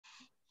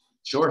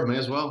Sure, may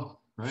as well.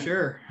 Right.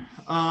 Sure.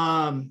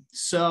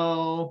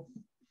 So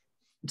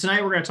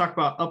tonight we're going to talk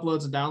about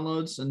uploads and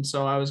downloads. And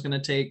so I was going to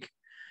take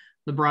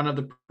the brunt of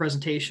the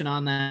presentation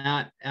on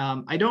that.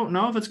 I don't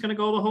know if it's going to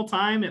go the whole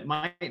time. It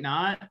might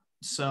not.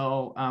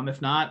 So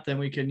if not, then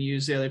we can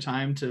use the other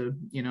time to,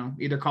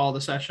 either call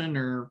the session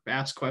or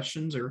ask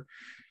questions or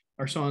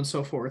so on and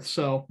so forth.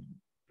 So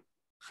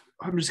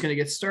I'm just going to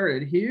get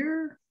started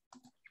here.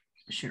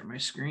 Share my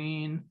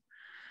screen.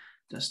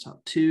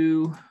 Desktop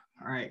 2.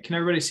 All right. Can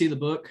everybody see the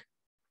book?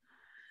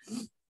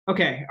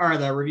 Okay. Are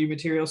the review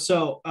materials.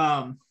 So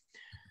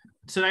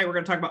tonight we're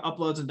going to talk about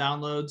uploads and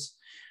downloads.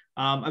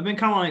 I've been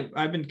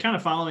kind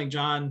of following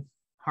John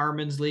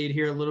Harmon's lead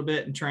here a little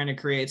bit and trying to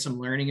create some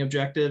learning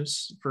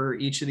objectives for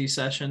each of these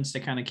sessions to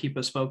kind of keep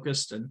us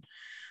focused and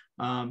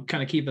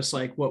kind of keep us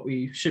like what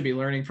we should be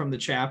learning from the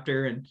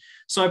chapter. And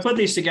so I put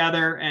these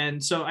together.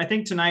 And so I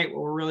think tonight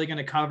what we're really going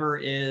to cover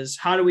is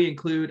how do we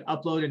include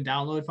upload and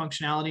download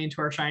functionality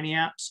into our Shiny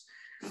apps.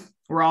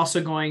 We're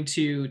also going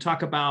to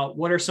talk about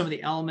what are some of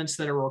the elements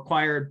that are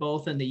required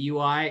both in the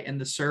UI and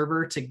the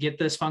server to get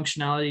this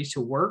functionality to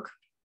work.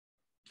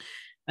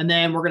 And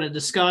then we're going to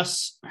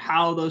discuss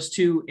how those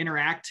two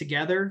interact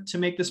together to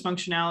make this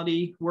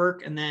functionality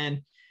work. And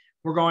then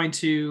we're going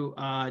to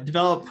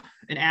develop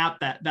an app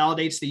that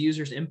validates the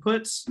user's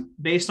inputs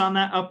based on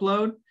that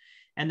upload.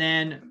 And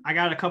then I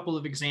got a couple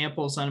of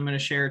examples that I'm going to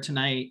share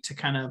tonight to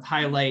kind of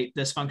highlight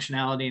this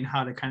functionality and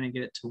how to kind of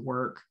get it to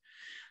work.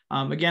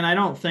 Again, I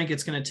don't think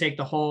it's going to take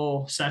the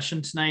whole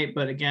session tonight,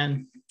 but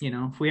again,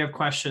 if we have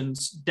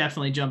questions,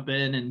 definitely jump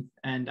in.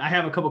 And I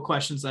have a couple of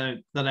questions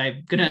that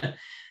I'm going to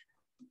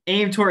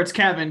aim towards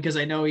Kevin because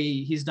I know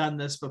he's done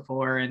this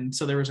before. And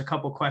so there was a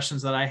couple of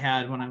questions that I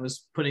had when I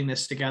was putting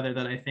this together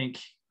that I think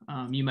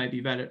you might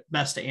be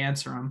best to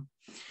answer them.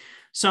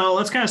 So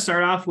let's kind of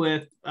start off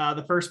with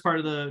the first part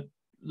of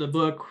the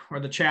book or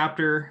the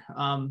chapter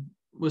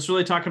was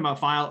really talking about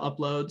file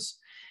uploads.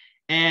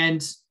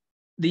 And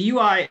the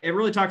UI, it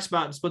really talks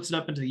about and splits it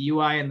up into the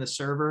UI and the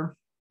server.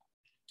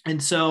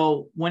 And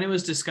so when it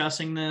was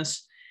discussing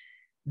this,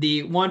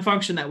 the one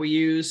function that we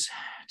use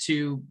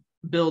to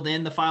build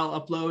in the file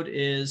upload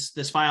is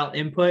this file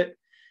input.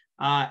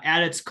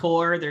 At its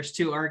core, there's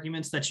two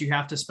arguments that you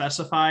have to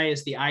specify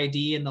is the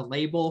ID and the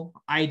label.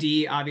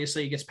 ID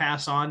obviously gets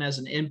passed on as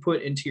an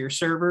input into your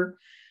server,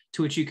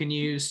 to which you can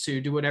use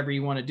to do whatever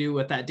you want to do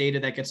with that data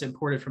that gets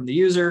imported from the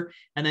user.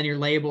 And then your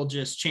label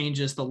just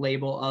changes the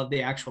label of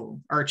the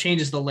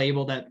changes the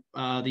label that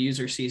the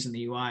user sees in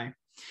the UI.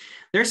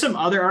 There's some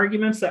other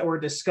arguments that were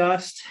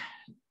discussed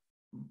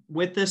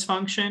with this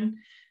function.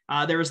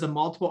 There was the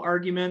multiple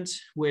argument,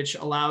 which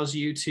allows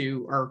you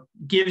to, or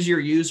gives your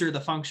user the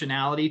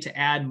functionality to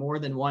add more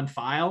than one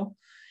file.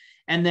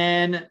 And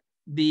then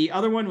the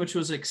other one, which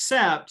was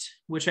accept,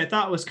 which I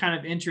thought was kind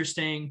of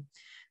interesting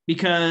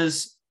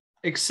because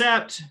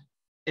accept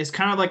is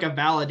kind of like a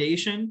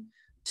validation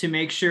to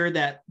make sure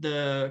that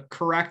the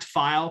correct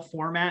file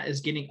format is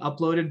getting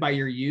uploaded by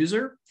your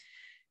user.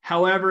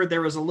 However,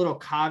 there was a little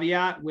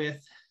caveat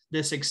with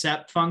this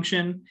accept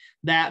function,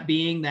 that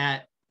being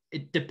that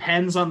it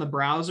depends on the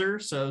browser.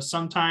 So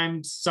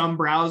sometimes some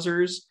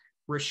browsers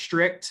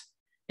restrict,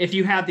 if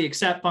you have the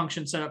accept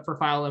function set up for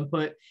file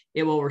input,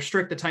 it will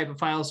restrict the type of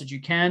files that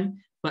you can,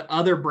 but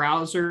other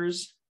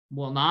browsers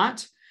will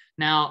not.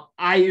 Now,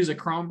 I use a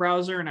Chrome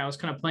browser and I was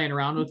kind of playing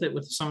around with it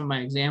with some of my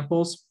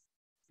examples.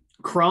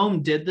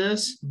 Chrome did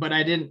this, but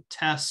I didn't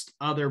test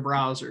other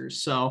browsers.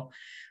 So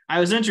I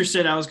was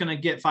interested. I was going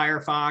to get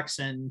Firefox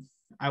and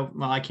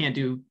I can't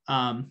do,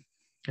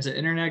 is it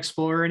Internet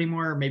Explorer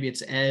anymore? Maybe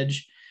it's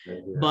Edge.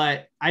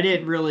 But I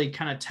didn't really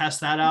kind of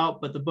test that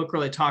out. But the book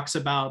really talks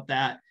about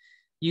that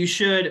you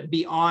should,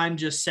 beyond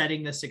just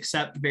setting this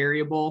accept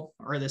variable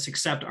or this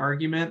accept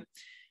argument,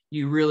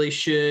 you really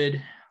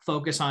should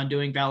focus on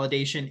doing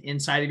validation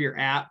inside of your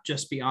app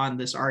just beyond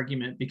this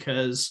argument,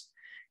 because,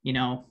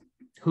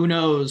 who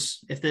knows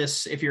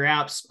if your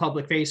app's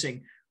public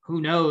facing,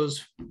 who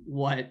knows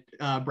what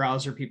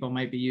browser people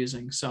might be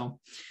using. So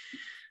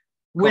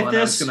with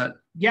this,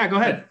 yeah, go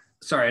ahead.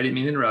 Sorry, I didn't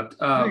mean to interrupt.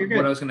 No, you're good.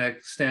 What I was going to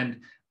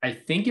extend, I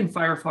think in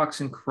Firefox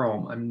and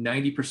Chrome, I'm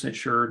 90%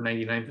 sure,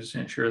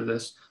 99% sure of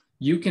this,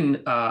 you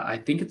can, I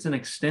think it's an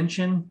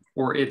extension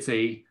or it's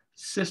a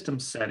system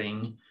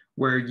setting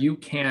where you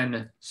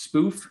can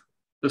spoof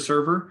the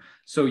server.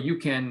 So you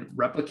can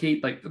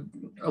replicate, like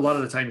a lot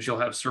of the times you'll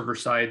have server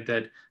side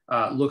that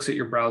looks at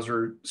your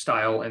browser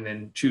style and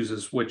then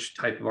chooses which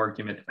type of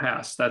argument to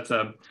pass.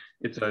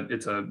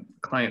 It's a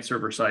client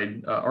server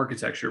side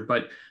architecture,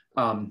 but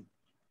I'm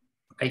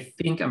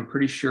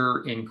pretty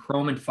sure in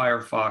Chrome and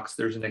Firefox,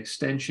 there's an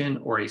extension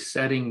or a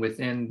setting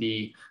within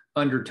the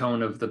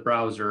undertone of the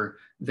browser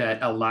that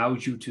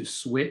allows you to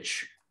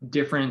switch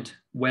different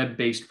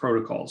web-based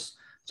protocols.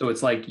 So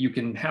it's like you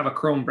can have a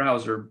Chrome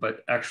browser,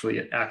 but actually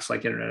it acts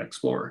like Internet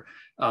Explorer.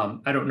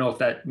 I don't know if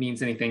that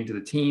means anything to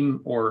the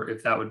team or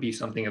if that would be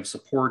something of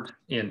support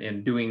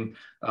in doing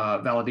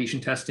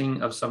validation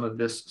testing of some of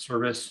this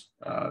service.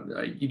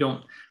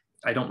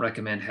 I don't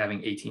recommend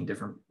having 18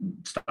 different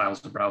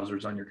styles of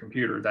browsers on your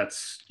computer.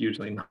 That's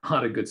usually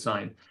not a good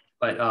sign.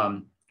 But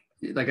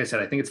like I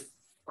said, I think it's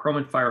Chrome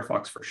and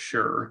Firefox for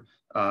sure.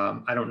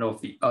 I don't know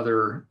if the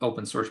other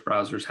open source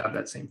browsers have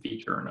that same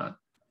feature or not.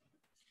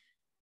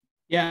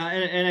 Yeah,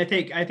 and I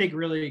think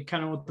really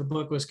kind of what the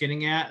book was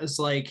getting at is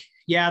like,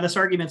 yeah, this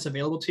argument's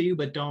available to you,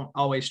 but don't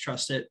always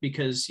trust it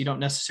because you don't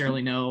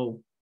necessarily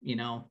know, you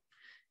know,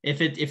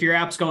 if your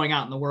app's going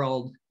out in the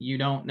world, you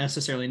don't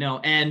necessarily know.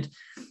 And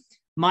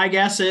my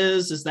guess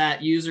is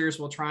that users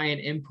will try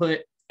and input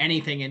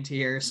anything into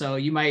here. So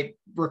you might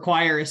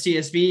require a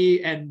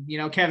CSV, and you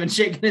know, Kevin's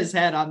shaking his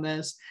head on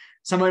this.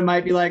 Someone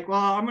might be like,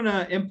 well, I'm going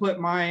to input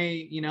my,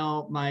 you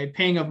know, my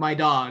ping of my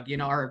dog, you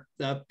know, or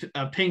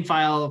a ping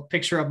file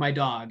picture of my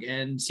dog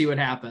and see what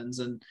happens.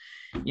 And,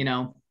 you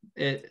know,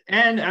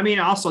 and I mean,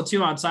 also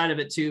too, on side of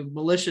it too,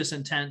 malicious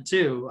intent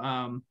too.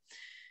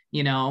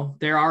 You know,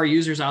 there are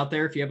users out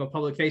there, if you have a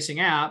public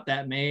facing app,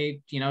 that may,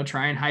 you know,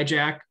 try and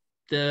hijack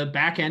the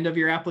back end of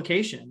your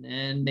application,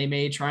 and they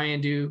may try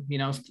and do, you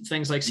know,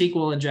 things like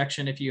SQL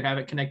injection if you have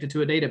it connected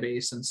to a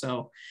database. And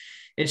so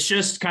it's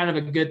just kind of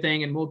a good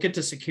thing. And we'll get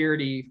to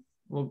security.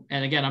 Well,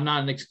 and again, I'm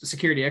not a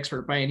security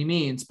expert by any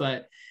means,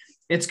 but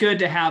it's good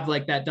to have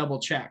like that double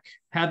check,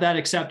 have that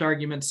accept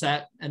argument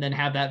set, and then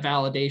have that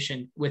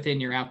validation within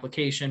your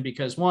application.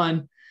 Because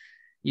one,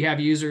 you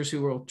have users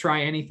who will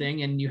try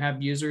anything, and you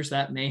have users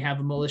that may have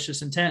a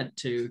malicious intent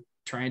to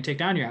try and take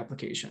down your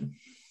application.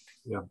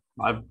 Yeah,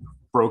 I've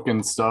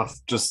broken stuff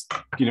just,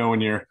 you know,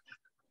 when you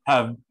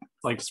have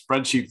like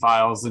spreadsheet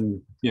files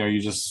and, you know, you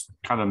just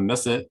kind of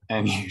miss it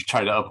and you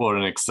try to upload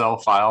an Excel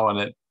file and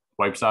it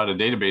wipes out a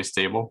database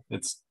table.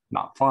 It's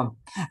not fun.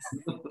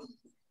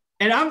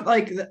 And I'm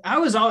like, I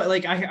was all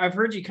like, I've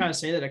heard you kind of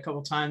say that a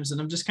couple of times,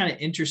 and I'm just kind of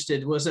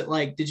interested. Was it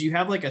like, did you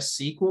have like a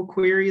SQL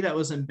query that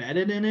was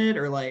embedded in it?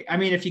 Or like, I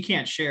mean, if you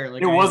can't share,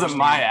 like, it wasn't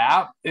my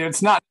app.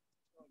 It's not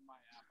my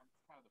app.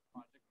 I'm kind of the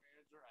project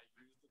manager. I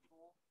use the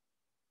tool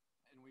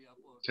and we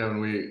upload. Kevin,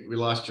 we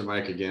lost your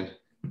mic again.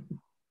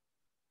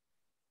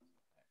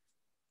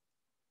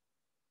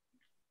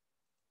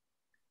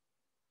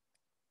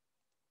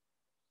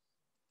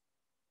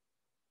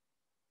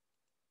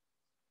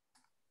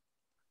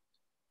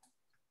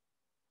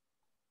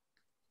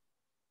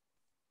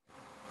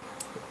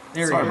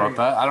 Sorry about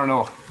that. I don't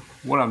know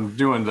what I'm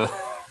doing to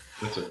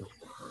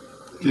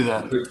do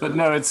that. But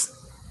no, it's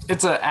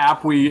an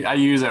app I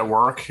use at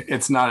work.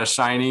 It's not a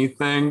shiny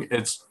thing.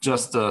 It's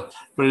just but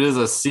it is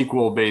a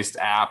SQL based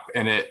app,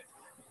 and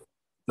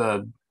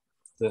the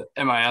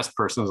MIS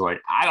person is like,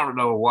 I don't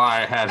know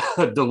why I had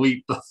to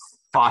delete the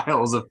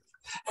files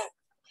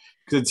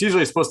because it's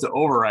usually supposed to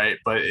overwrite,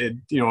 but it,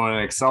 you know, in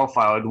an Excel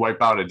file, it'd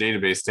wipe out a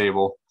database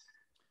table.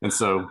 And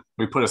so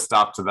we put a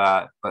stop to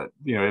that. But,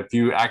 you know, if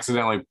you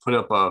accidentally put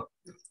up a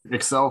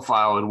Excel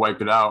file and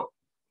wipe it out,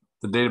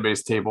 the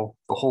database table,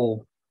 the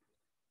whole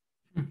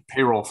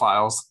payroll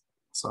files.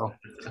 So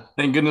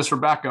thank goodness for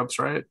backups,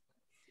 right?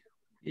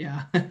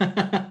 Yeah.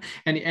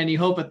 and you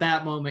hope at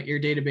that moment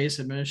your database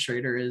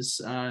administrator is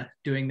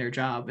doing their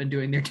job and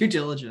doing their due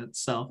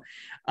diligence. So,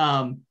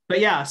 but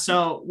yeah,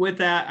 so with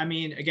that, I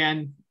mean,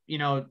 again, you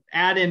know,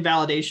 add in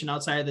validation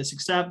outside of this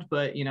accept,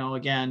 but, you know,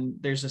 again,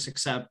 there's this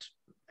accept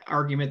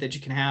argument that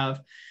you can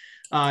have.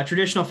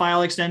 Traditional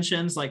file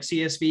extensions like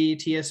CSV,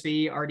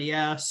 TSV,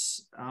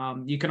 RDS.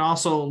 You can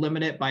also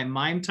limit it by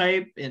MIME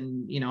type.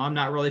 And, you know, I'm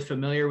not really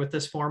familiar with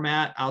this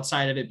format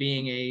outside of it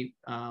being a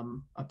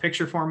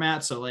picture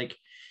format. So like,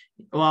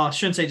 well, I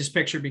shouldn't say just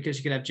picture, because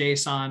you could have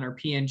JSON or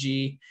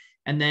PNG.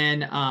 And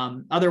then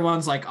other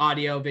ones like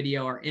audio,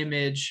 video, or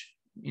image.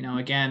 You know,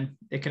 again,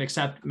 it can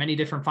accept many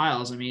different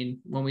files. I mean,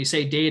 when we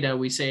say data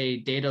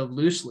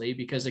loosely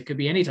because it could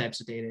be any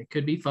types of data. It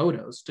could be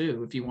photos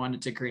too, if you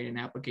wanted to create an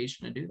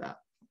application to do that.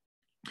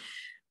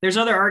 There's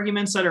other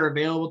arguments that are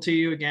available to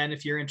you. Again,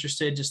 if you're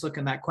interested, just look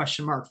in that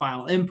question mark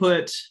file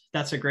input.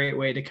 That's a great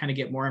way to kind of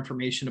get more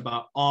information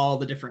about all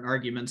the different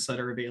arguments that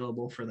are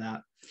available for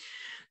that.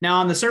 Now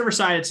on the server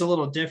side, it's a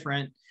little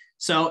different.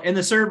 So in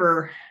the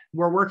server,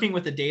 we're working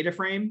with a data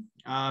frame,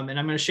 and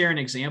I'm going to share an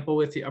example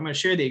with you. I'm going to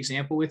share the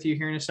example with you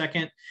here in a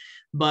second,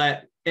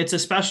 but it's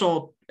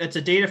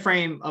a data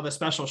frame of a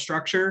special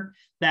structure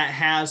that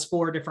has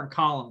 4 different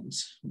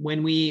columns.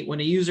 When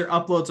a user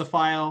uploads a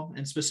file,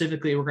 and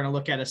specifically we're going to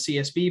look at a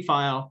CSV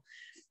file,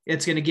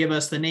 it's going to give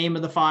us the name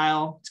of the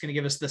file. It's going to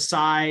give us the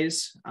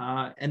size.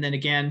 And then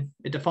again,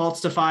 it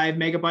defaults to 5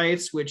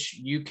 megabytes, which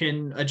you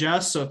can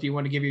adjust. So if you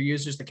want to give your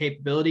users the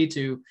capability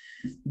to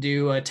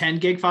do a 10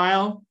 gig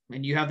file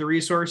and you have the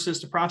resources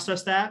to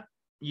process that,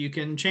 you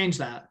can change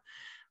that.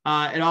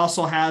 It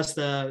also has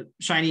the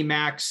Shiny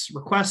Max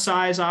request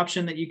size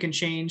option that you can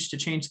change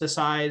the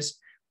size,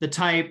 the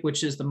type,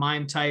 which is the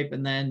MIME type,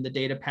 and then the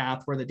data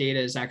path where the data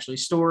is actually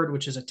stored,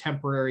 which is a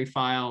temporary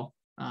file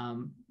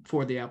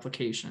for the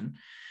application.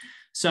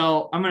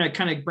 So I'm going to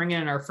kind of bring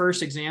in our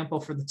first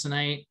example for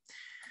tonight.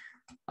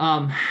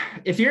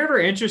 If you're ever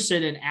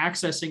interested in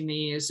accessing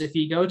these, if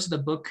you go to the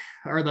book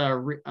or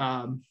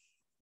the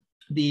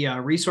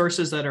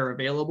resources that are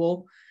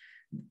available,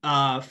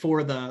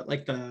 for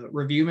the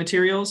review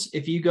materials.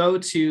 If you go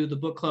to the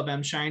book club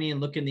mshiny and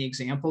look in the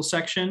example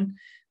section,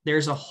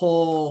 there's a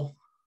whole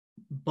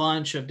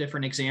bunch of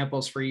different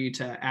examples for you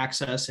to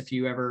access if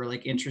you ever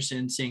like interested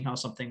in seeing how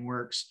something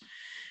works.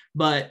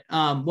 But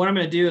what I'm going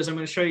to do is I'm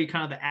going to show you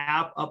kind of the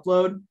app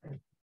upload.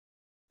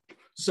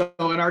 So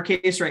in our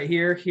case right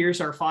here,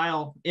 here's our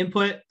file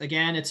input.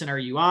 Again, it's in our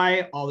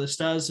UI. All this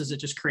does is it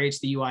just creates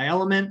the UI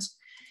element.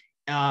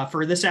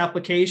 For this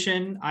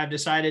application, I've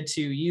decided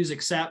to use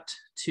accept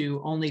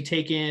to only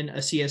take in a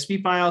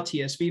CSV file,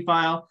 TSV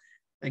file.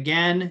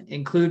 Again,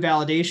 include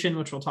validation,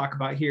 which we'll talk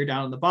about here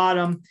down at the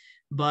bottom.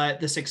 But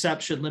this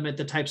accept should limit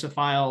the types of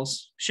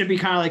files, should be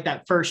kind of like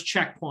that first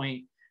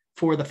checkpoint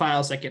for the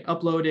files that get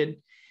uploaded.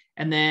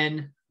 And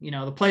then,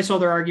 the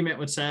placeholder argument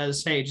which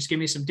says, hey, just give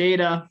me some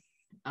data.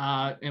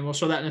 And we'll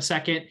show that in a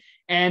second.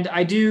 And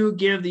I do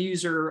give the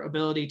user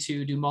ability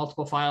to do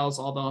multiple files,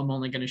 although I'm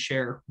only going to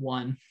share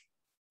one.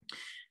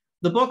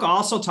 The book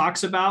also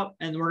talks about,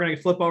 and we're going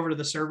to flip over to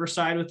the server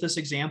side with this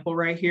example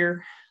right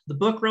here. The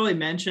book really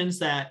mentions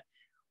that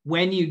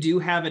when you do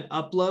have an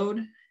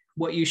upload,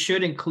 what you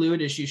should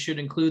include is you should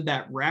include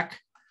that rec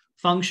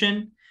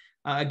function.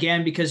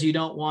 Again, because you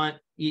don't want,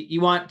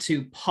 you want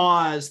to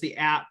pause the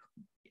app.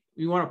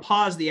 You want to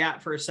pause the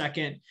app for a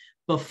second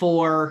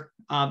before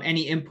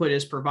any input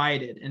is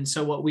provided. And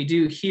so what we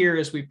do here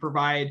is we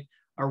provide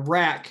a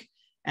rec,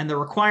 and the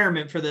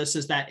requirement for this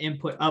is that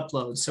input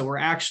upload. So we're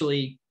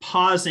actually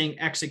pausing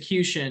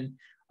execution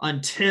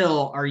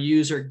until our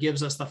user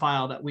gives us the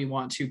file that we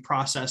want to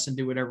process and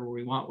do whatever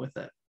we want with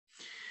it.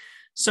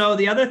 So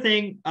the other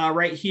thing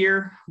right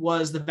here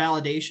was the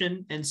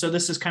validation. And so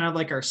this is kind of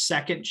like our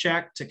second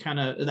check to kind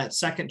of that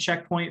second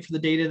checkpoint for the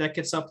data that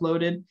gets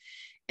uploaded.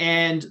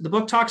 And the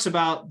book talks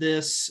about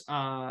this,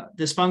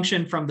 this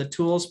function from the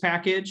tools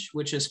package,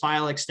 which is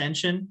file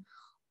extension.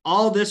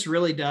 All this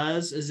really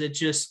does is it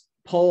just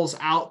pulls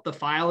out the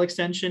file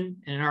extension.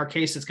 And in our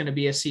case, it's going to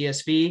be a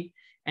CSV,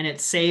 and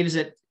it saves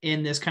it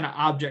in this kind of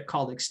object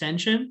called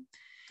extension.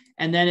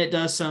 And then it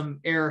does some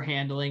error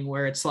handling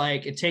where it's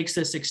like, it takes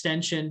this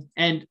extension.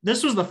 And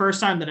this was the first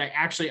time that I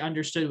actually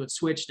understood what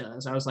switch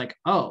does. I was like,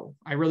 oh,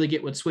 I really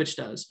get what switch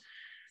does.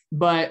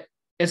 But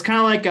it's kind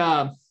of like,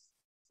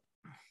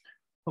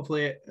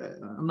 hopefully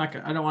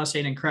I don't want to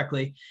say it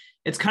incorrectly.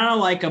 It's kind of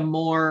like a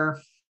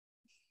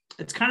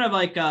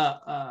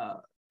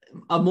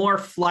more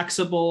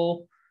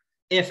flexible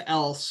if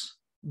else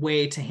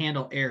way to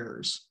handle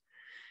errors.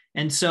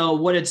 And so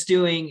what it's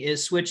doing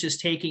is switch is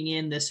taking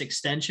in this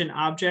extension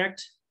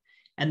object,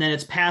 and then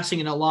it's passing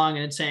it along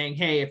and it's saying,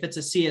 hey, if it's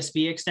a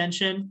CSV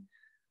extension,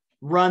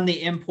 run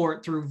the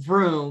import through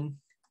vroom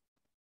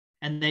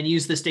and then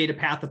use this data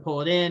path to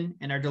pull it in.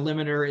 And our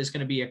delimiter is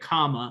going to be a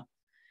comma.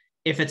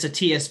 If it's a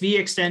TSV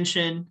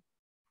extension,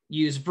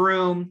 use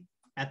vroom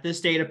at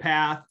this data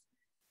path,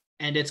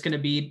 and it's going to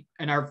be,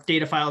 and our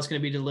data file is going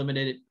to be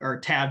delimited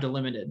or tab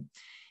delimited.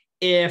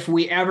 If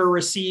we ever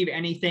receive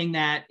anything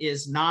that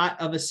is not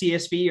of a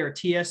CSV or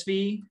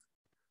TSV,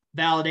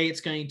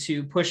 validate's going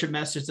to push a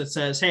message that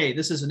says, hey,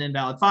 this is an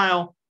invalid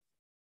file.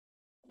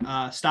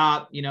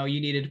 Stop, you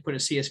needed to put a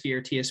CSV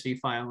or TSV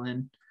file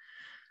in.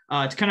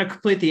 To kind of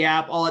complete the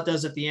app, all it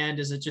does at the end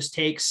is it just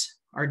takes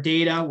our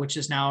data, which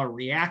is now a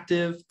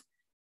reactive,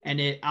 and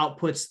it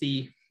outputs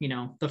the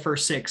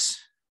first 6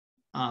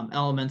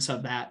 elements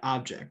of that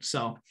object.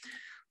 So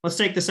let's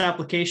take this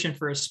application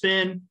for a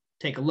spin,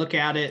 take a look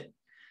at it.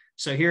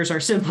 So here's our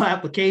simple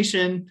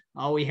application.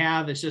 All we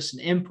have is just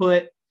an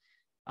input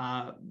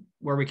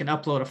where we can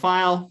upload a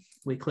file.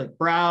 We click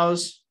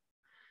browse,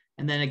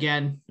 and then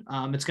again,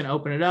 it's going to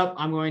open it up.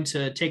 I'm going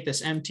to take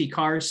this empty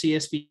cars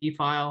CSV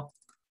file,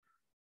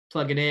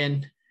 plug it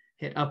in,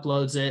 hit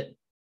uploads it,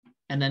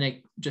 and then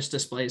it just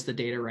displays the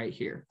data right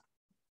here.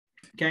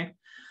 Okay.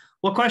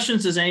 What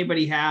questions does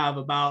anybody have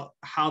about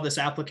how this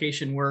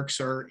application works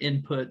or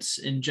inputs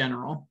in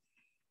general?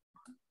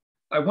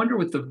 I wonder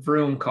with the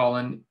vroom,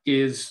 Colin,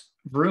 is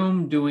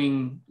vroom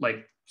doing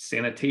like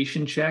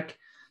sanitation check?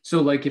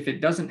 So like if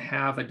it doesn't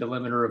have a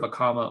delimiter of a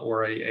comma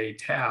or a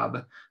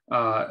tab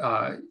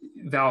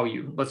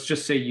value, let's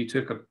just say you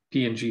took a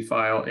PNG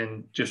file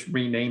and just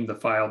renamed the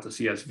file to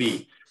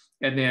CSV.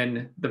 And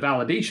then the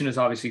validation is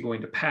obviously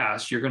going to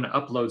pass. You're going to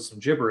upload some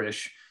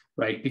gibberish,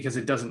 right? Because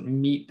it doesn't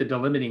meet the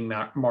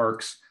delimiting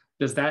marks.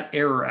 Does that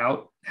error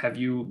out? Have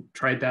you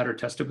tried that or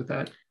tested with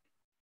that?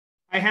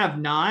 I have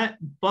not,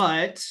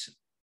 but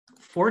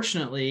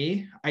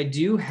fortunately, I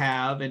do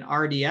have an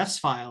RDS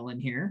file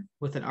in here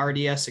with an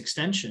RDS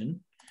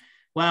extension.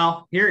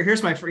 Well,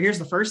 here's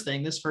the first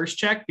thing, this first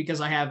check, because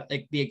I have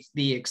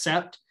the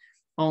accept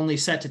only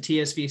set to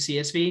TSV,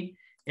 CSV.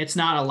 It's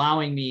not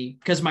allowing me,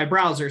 because my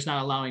browser is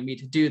not allowing me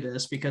to do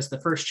this, because the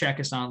first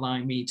check is not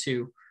allowing me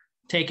to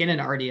take in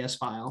an RDS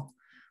file.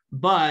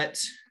 But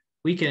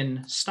we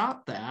can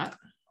stop that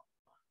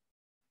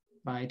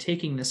by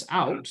taking this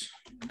out.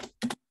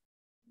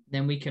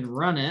 Then we can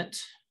run it,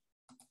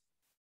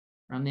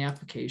 run the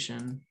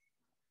application,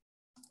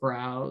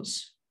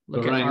 browse,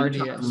 look at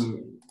RDS.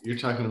 You're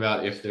talking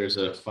about if there's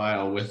a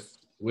file with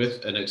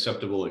with an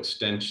acceptable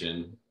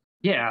extension.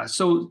 Yeah.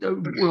 So,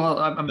 well,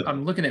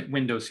 I'm looking at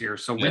Windows here.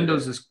 So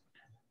Windows is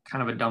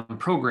kind of a dumb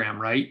program,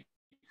 right?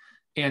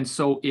 And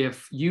so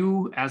if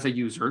you, as a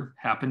user,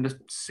 happen to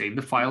save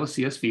the file as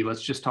CSV,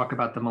 let's just talk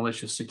about the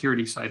malicious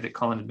security side that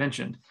Colin had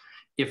mentioned.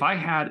 If I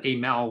had a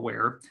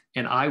malware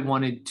and I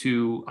wanted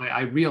to,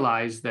 I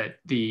realized that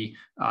the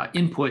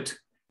input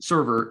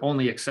server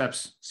only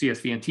accepts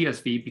CSV and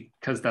TSV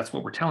because that's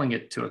what we're telling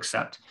it to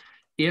accept.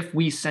 If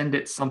we send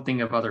it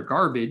something of other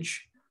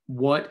garbage,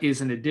 what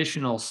is an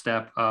additional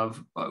step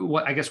of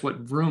what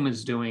Vroom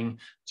is doing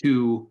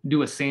to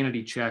do a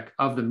sanity check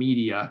of the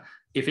media?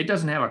 If it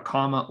doesn't have a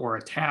comma or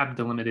a tab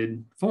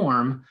delimited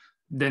form,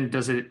 then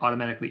does it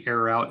automatically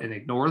error out and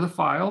ignore the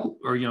file,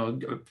 or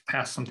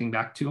pass something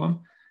back to them?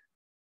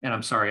 And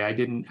I'm sorry, I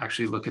didn't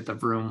actually look at the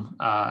Vroom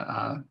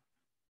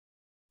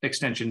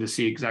extension to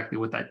see exactly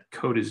what that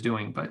code is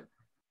doing, but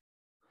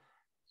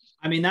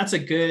I mean, that's a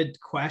good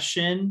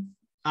question.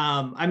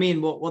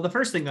 Well, the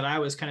first thing that I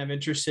was kind of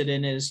interested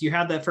in is you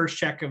have that first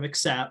check of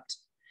accept.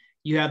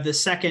 You have the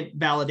second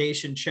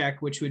validation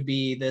check, which would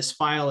be this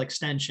file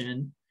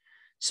extension.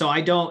 So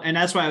and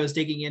that's why I was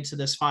digging into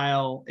this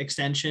file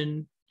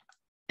extension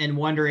and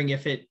wondering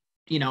if it,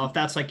 if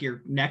that's like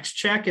your next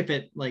check, if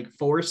it like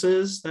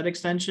forces that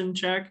extension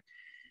check.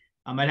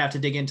 I'd have to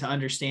dig in to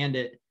understand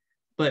it.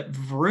 But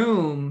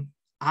Vroom,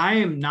 I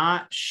am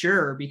not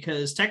sure,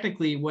 because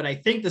technically what I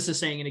think this is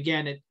saying, and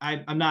again,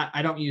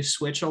 I don't use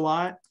Switch a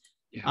lot,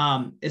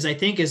 is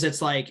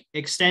it's like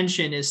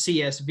extension is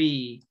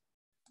CSV.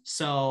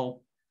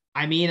 So,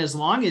 I mean, as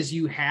long as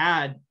you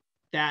had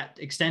that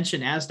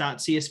extension as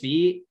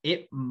 .csv,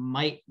 it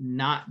might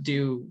not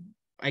do,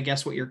 I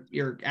guess, what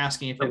you're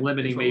asking. If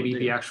limiting maybe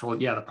the actual,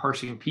 the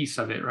parsing piece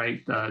of it,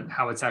 right?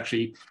 How it's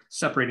actually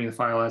separating the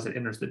file as it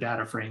enters the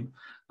data frame.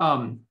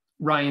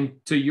 Ryan,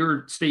 to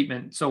your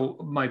statement, so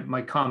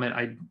my comment,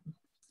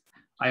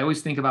 I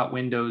always think about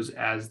Windows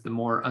as the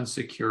more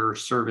unsecure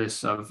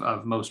service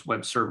of most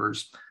web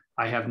servers.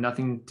 I have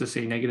nothing to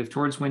say negative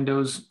towards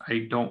Windows.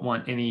 I don't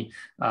want any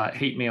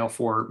hate mail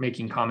for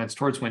making comments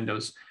towards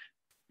Windows.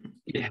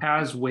 It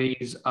has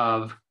ways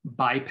of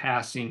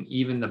bypassing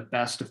even the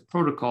best of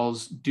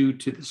protocols due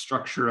to the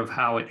structure of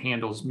how it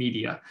handles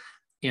media.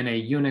 In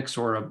a Unix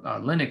or a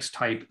Linux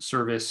type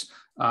service,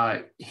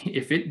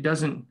 if it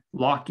doesn't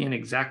lock in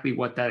exactly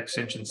what that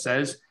extension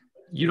says,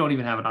 you don't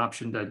even have an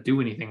option to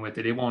do anything with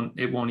it. It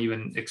won't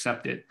even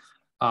accept it.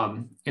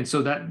 And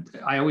so that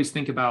I always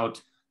think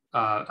about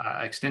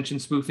extension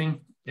spoofing.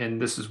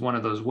 And this is one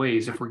of those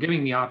ways. If we're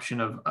giving the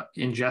option of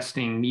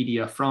ingesting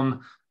media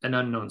from an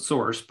unknown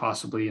source,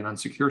 possibly an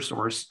unsecure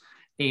source,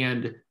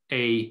 and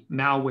a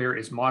malware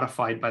is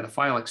modified by the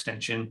file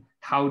extension,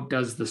 how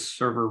does the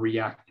server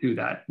react to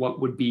that? What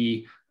would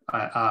be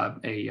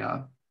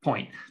a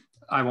point?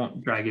 I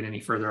won't drag it any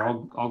further.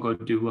 I'll go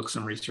look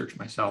some research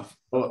myself.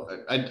 Well,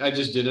 I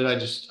just did it.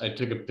 I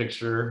took a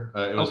picture.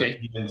 It was a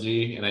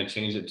PNG, and I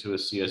changed it to a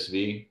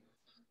CSV,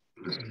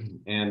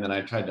 and then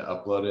I tried to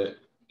upload it,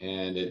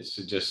 and it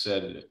just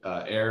said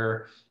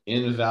error,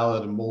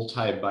 invalid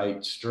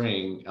multi-byte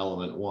string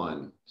element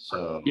 1.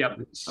 So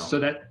So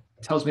that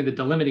tells me the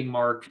delimiting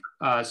mark.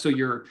 Do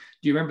you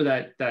remember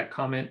that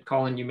comment,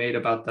 Colin, you made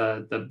about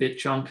the bit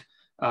chunk?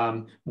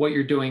 What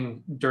you're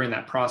doing during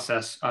that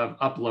process of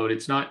upload,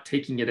 it's not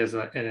taking it as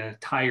an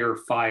entire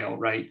file,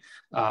 right?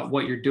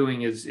 What you're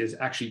doing is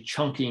actually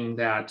chunking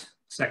that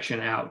section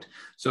out.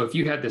 So if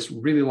you had this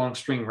really long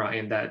string,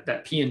 Ryan,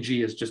 that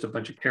PNG is just a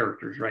bunch of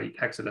characters, right?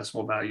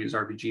 Hexadecimal values,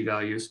 RBG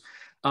values.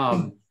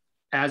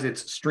 As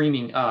it's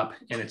streaming up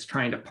and it's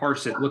trying to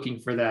parse it, looking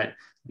for that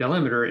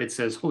delimiter, it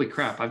says, holy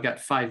crap, I've got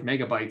 5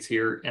 megabytes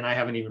here and I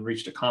haven't even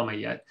reached a comma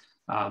yet.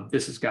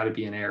 This has got to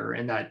be an error.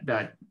 And that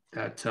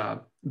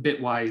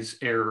bitwise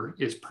error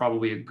is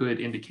probably a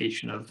good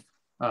indication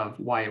of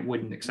why it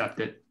wouldn't accept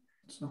it.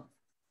 So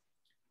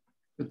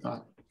good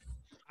thought.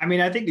 I mean,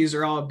 I think these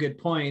are all good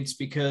points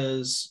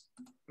because,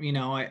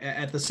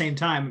 at the same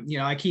time,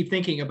 I keep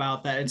thinking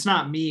about that. It's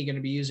not me going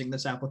to be using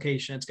this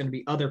application. It's going to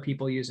be other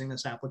people using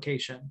this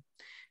application.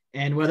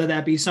 And whether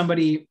that be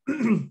somebody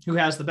who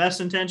has the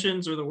best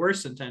intentions or the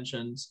worst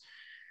intentions,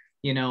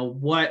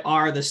 what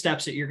are the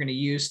steps that you're going to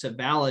use to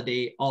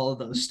validate all of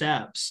those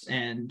steps?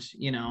 And,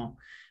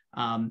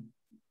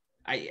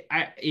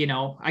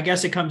 I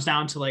guess it comes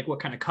down to like what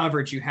kind of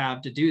coverage you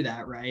have to do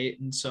that, right?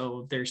 And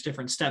so there's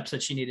different steps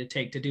that you need to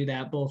take to do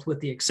that, both with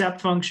the accept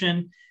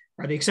function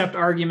or the accept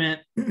argument,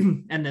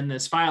 and then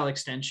this file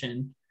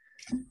extension,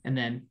 and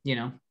then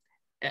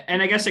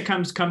and I guess it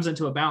comes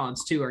into a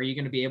balance too. Are you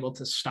going to be able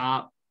to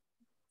stop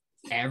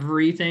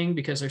everything?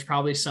 Because there's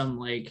probably some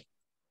like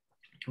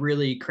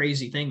really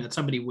crazy thing that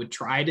somebody would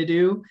try to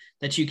do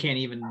that you can't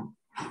even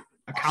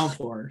account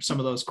for, some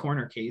of those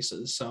corner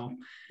cases. So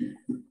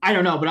I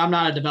don't know, but I'm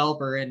not a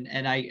developer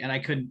and I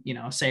couldn't,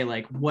 say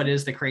like, what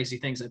is the crazy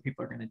things that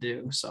people are going to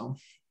do? So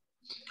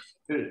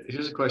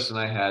here's a question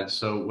I had.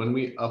 So when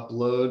we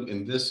upload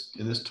in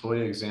this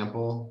toy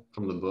example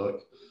from the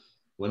book,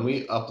 when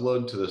we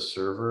upload to the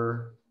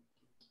server,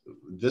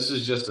 this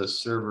is just a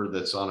server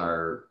that's on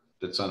our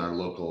that's on our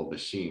local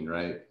machine,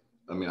 right?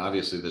 I mean,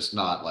 obviously it's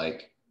not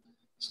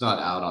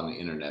out on the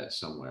internet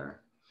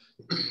somewhere.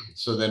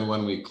 So then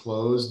when we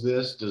close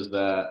this, does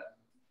that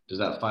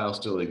file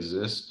still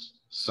exist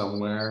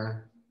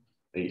somewhere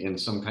in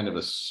some kind of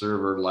a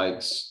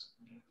server-like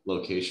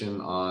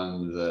location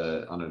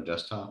on a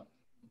desktop?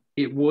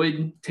 It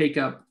would take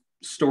up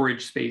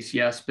storage space,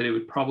 yes, but it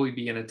would probably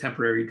be in a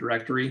temporary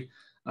directory.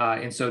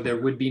 And so there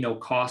would be no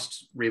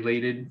cost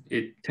related.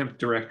 Temp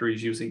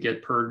directories usually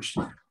get purged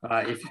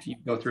if you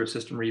go through a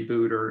system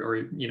reboot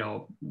or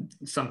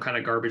some kind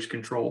of garbage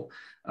control.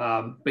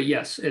 But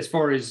yes, as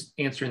far as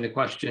answering the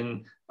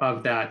question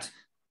of that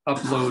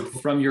upload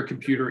from your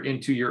computer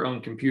into your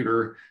own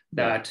computer,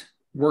 that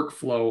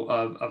workflow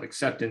of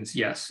acceptance,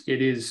 yes,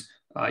 it is.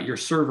 Your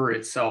server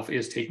itself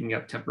is taking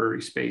up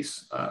temporary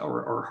space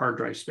or hard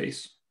drive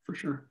space for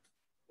sure.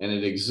 And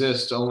it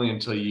exists only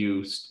until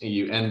you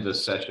end the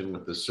session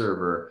with the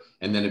server,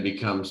 and then it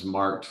becomes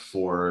marked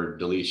for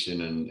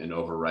deletion and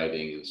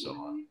overwriting and so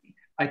on.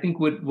 I think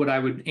what I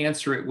would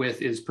answer it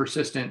with is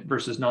persistent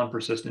versus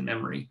non-persistent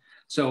memory.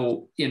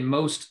 So in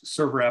most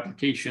server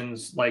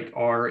applications like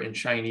R and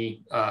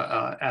Shiny,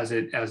 as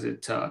it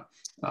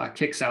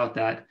kicks out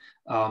that,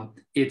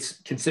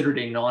 it's considered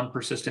a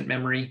non-persistent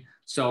memory.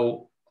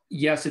 So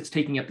yes, it's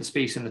taking up the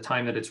space in the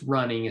time that it's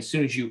running. As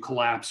soon as you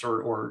collapse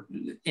or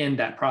end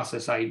that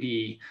process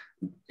ID,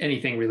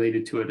 anything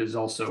related to it is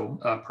also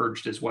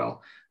purged as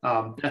well.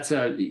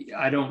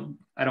 I don't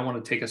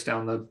want to take us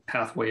down the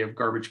pathway of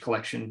garbage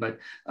collection, but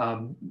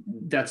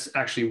that's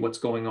actually what's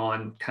going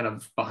on kind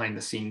of behind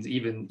the scenes,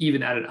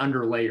 even at an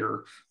under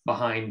layer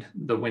behind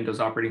the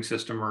Windows operating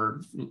system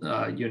or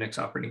Unix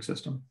operating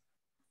system.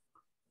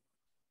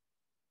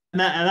 And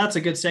that's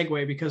a good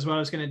segue, because what I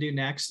was going to do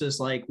next is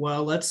like,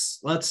 well,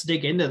 let's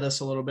dig into this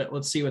a little bit.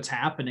 Let's see what's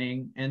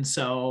happening. And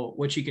so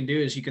what you can do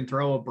is you can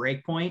throw a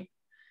breakpoint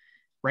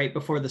right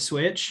before the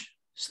switch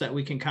so that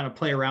we can kind of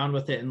play around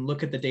with it and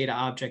look at the data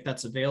object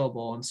that's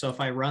available. And so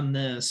if I run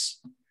this,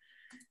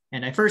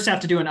 and I first have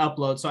to do an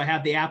upload. So I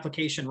have the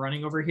application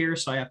running over here.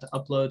 So I have to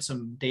upload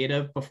some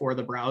data before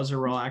the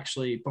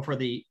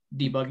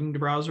debugging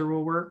browser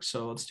will work.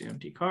 So let's do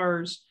empty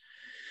cars.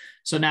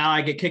 So now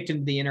I get kicked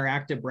into the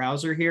interactive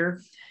browser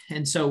here.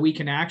 And so we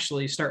can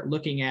actually start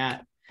looking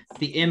at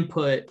the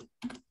input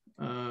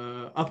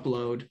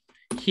upload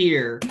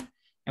here,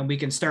 and we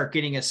can start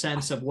getting a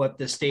sense of what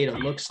this data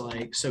looks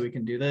like. So we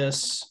can do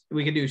this.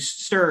 We can do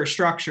stir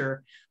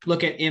structure,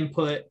 look at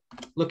input,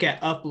 look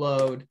at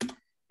upload,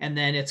 and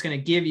then it's going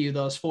to give you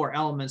those 4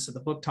 elements that the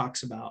book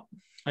talks about,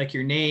 like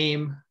your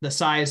name, the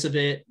size of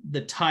it, the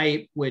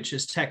type, which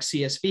is text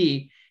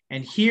CSV,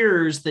 and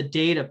here's the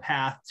data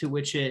path to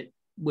which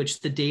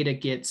the data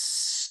gets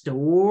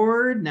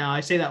stored. Now I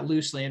say that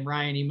loosely, and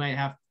Ryan, you might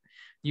have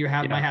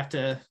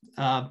to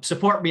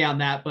support me on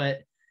that,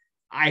 but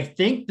I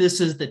think this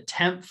is the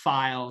temp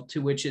file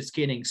to which it's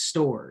getting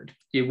stored.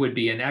 It would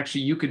be, and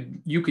actually you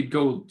could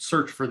go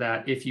search for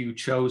that if you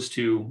chose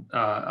to,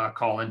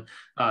 Colin.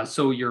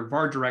 So your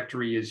var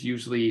directory is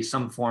usually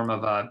some form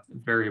of a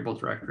variable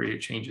directory. It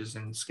changes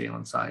in scale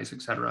and size,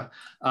 etc.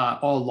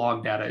 All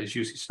log data is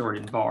usually stored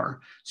in var.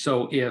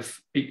 So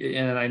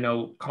and I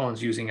know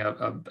Colin's using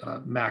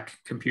a Mac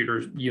computer,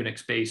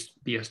 Unix based,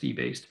 BSD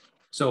based.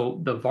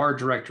 So the var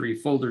directory,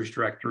 folders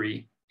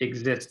directory,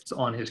 exists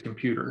on his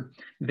computer.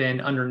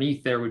 Then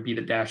underneath there would be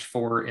the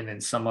 -4 and then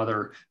some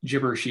other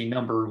gibberishy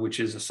number, which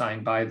is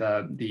assigned by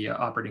the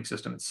operating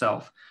system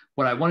itself.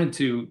 What I wanted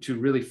to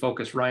really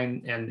focus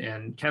Ryan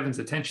and Kevin's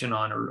attention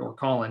on, or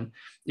Colin,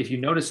 if you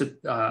notice it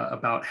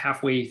about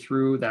halfway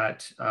through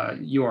that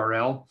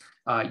URL,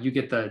 you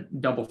get the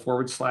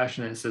 //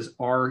 and it says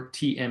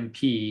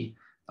RTMP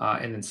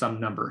and then some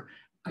number.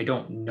 I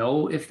don't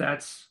know if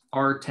that's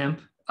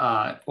RTemp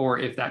or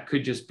if that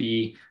could just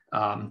be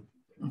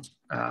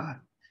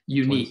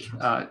unique.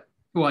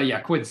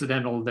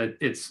 Coincidental that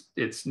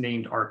it's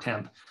named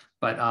RTemp,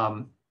 but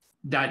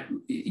that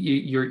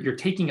you're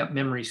taking up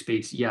memory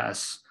space,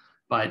 yes,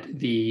 but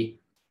the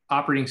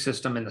operating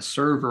system and the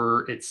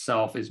server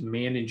itself is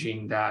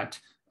managing that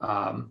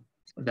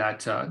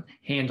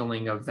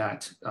handling of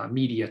that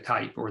media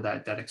type or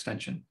that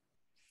extension.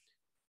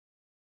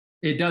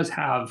 It does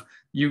have,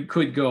 you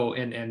could go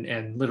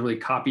and literally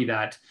copy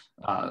that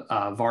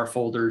var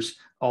folders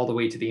all the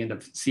way to the end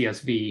of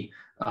CSV,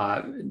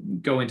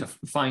 go into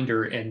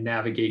Finder and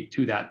navigate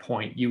to that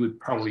point. You would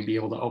probably be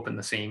able to open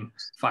the same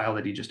file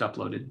that he just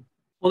uploaded.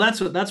 Well,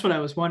 that's what I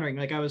was wondering.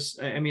 Like I'm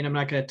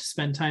not going to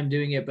spend time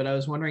doing it, but I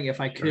was wondering if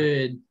I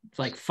could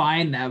like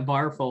find that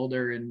var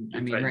folder. And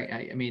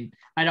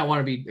I don't want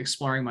to be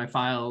exploring my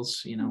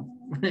files,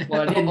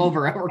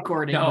 over a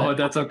recording. No, but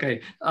that's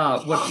okay.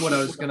 What I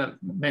was going to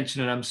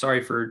mention, and I'm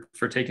sorry for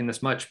taking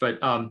this much, but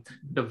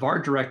the var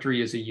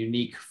directory is a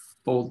unique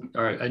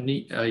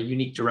a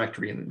unique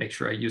directory, and make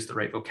sure I use the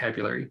right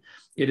vocabulary.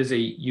 It is a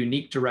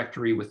unique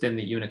directory within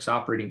the Unix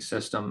operating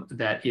system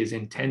that is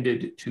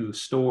intended to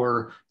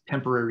store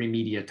temporary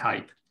media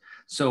type.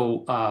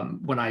 So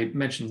when I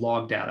mentioned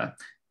log data,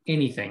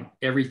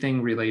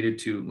 everything related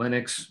to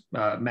Linux,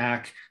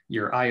 Mac,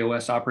 your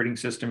iOS operating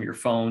system, your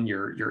phone,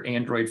 your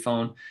Android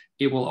phone,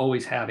 it will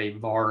always have a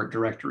var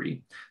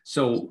directory.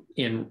 So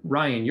in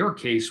Ryan, your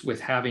case with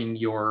having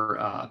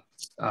your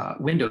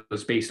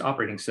Windows-based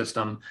operating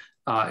system,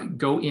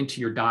 go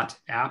into your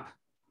 .app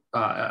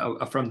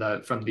from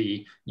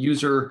the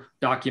user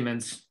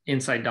documents.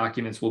 Inside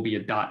documents will be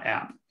a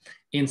 .app.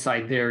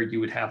 Inside there, you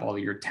would have all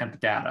of your temp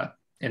data.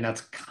 And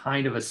that's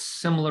kind of a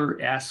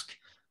similar-esque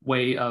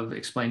way of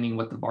explaining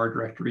what the var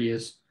directory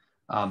is.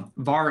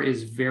 var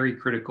is very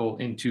critical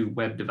into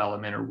web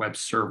development or web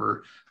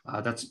server.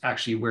 That's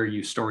actually where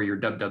you store your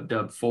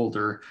www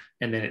folder,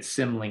 and then it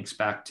symlinks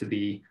back to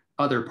the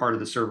other part of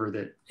the server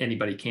that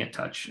anybody can't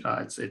touch.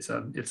 It's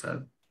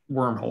a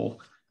wormhole.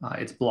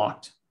 It's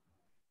blocked.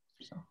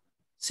 So.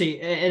 See,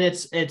 and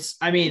it's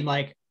I mean,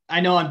 like, I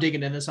know I'm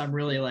digging in this. I'm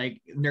really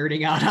like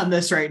nerding out on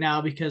this right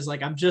now because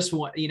like I'm just,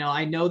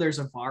 I know there's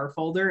a var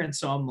folder, and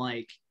so I'm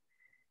like,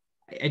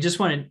 I just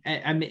want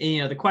to, I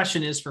mean, the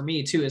question is for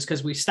me too, is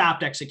because we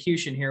stopped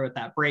execution here with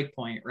that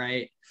breakpoint,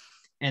 right?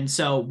 And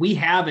so we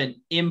haven't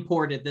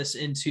imported this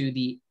into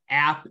the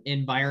app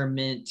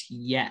environment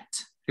yet.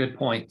 Good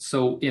point.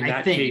 So in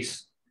that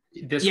case,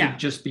 this would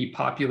just be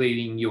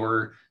populating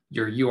your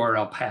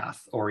URL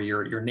path or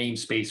your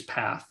namespace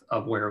path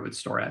of where it would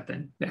store at.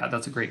 Then, yeah,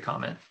 that's a great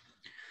comment.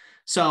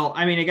 So,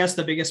 I mean, I guess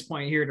the biggest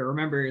point here to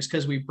remember is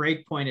because we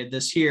breakpointed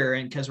this here,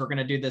 and because we're going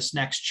to do this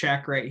next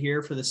check right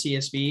here for the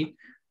CSV,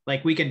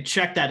 like we can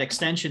check that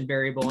extension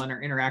variable in our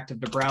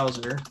interactive to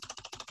browser,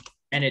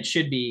 and it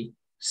should be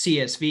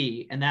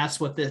CSV. And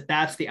that's what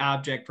that's the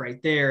object right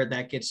there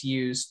that gets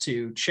used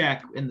to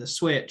check in the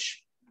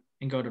switch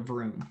and go to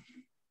Vroom.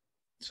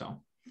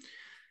 So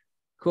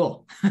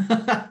cool.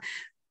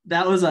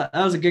 That was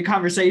a good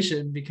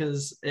conversation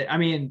because I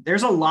mean,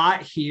 there's a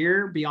lot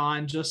here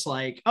beyond just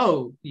like,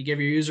 oh, you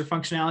give your user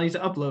functionality to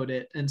upload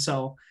it. And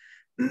so,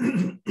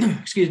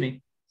 excuse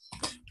me.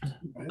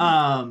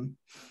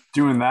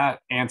 Doing that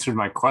answered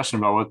my question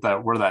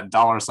about where that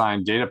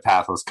 $ data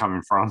path was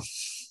coming from.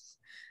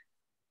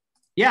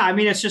 Yeah, I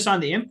mean, it's just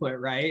on the input,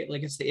 right?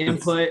 Like it's the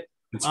input.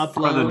 It's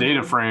for the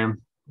data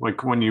frame.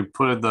 Like when you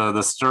put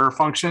the stir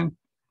function,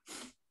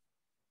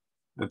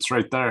 it's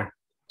right there.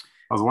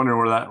 I was wondering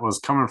where that was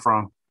coming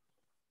from.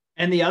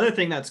 And the other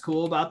thing that's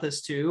cool about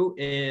this too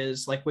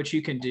is like what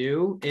you can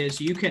do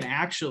is you can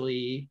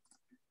actually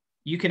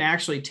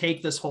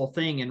take this whole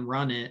thing and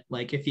run it.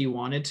 Like if you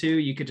wanted to,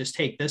 you could just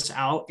take this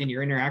out in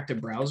your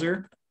interactive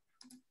browser,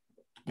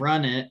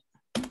 run it,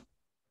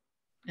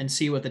 and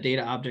see what the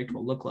data object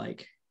will look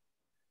like.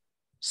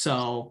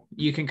 So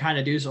you can kind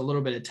of do a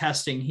little bit of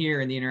testing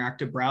here in the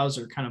interactive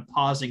browser, kind of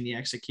pausing the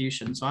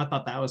execution. So I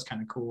thought that was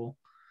kind of cool.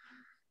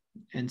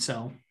 And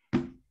so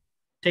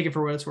take it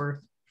for what it's worth.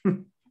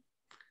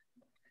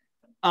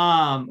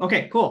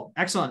 Okay, cool.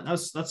 Excellent.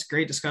 That's a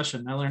great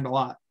discussion. I learned a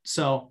lot.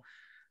 So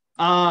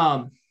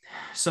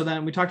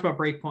then we talked about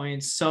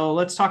breakpoints. So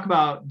let's talk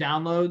about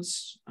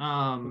downloads.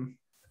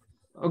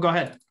 Go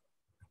ahead.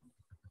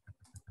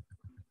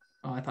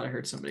 Oh, I thought I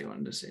heard somebody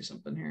wanted to say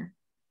something here.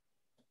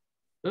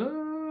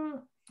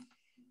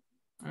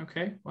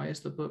 Okay. Why is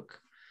the book?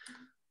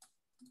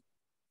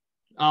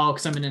 Oh,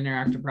 because I'm in an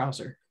interactive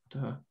browser.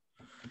 Duh.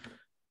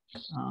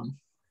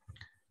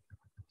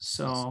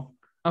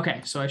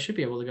 Okay, so I should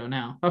be able to go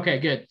now. Okay,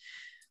 good.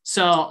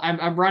 So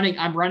I'm running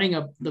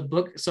the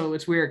book. So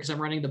it's weird because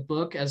I'm running the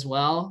book as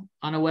well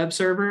on a web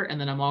server, and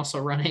then I'm also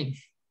running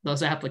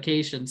those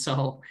applications.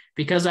 So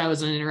because I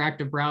was in an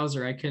interactive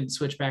browser, I couldn't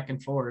switch back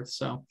and forth.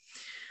 So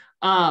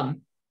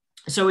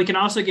we can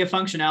also give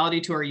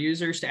functionality to our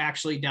users to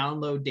actually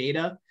download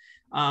data.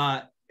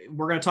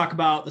 We're going to talk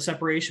about the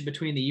separation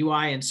between the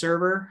UI and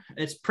server.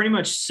 It's pretty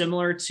much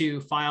similar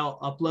to file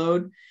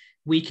upload.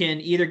 We can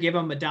either give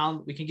them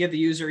we can give the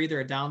user either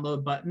a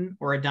download button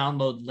or a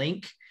download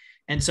link.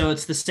 And so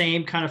it's the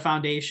same kind of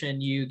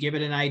foundation. You give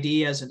it an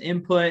ID as an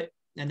input,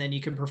 and then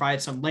you can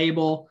provide some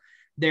label.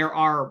 There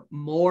are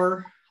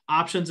more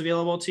options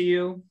available to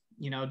you.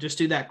 Just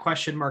do that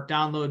question mark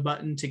download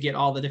button to get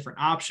all the different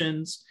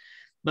options.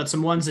 But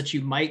some ones that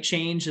you might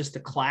change is the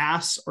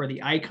class or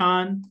the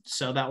icon.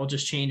 So that will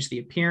just change the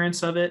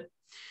appearance of it.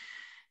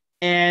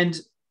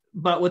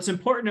 But what's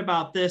important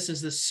about this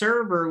is the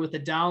server with the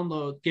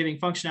download, giving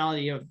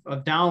functionality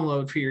of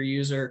download for your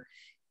user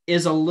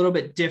is a little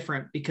bit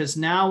different, because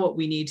now what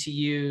we need to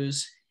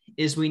use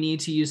is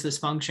this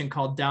function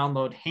called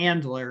download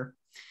handler.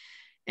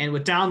 And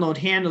with download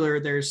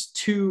handler, there's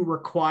two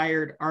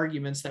required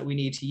arguments that we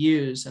need to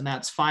use, and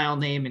that's file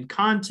name and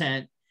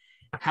content.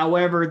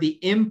 However, the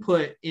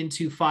input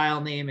into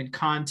file name and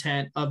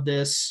content of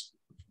this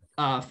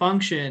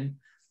function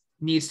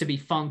needs to be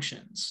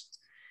functions.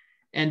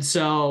 And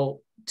so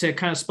to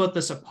kind of split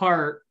this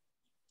apart,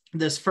 for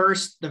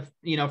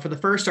the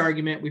first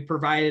argument, we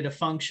provided a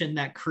function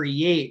that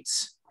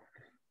creates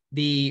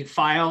the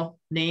file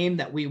name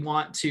that we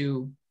want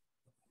to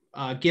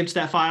give to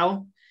that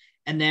file.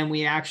 And then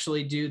we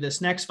actually do this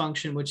next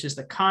function, which is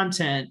the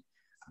content,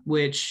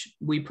 which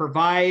we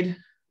provide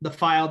the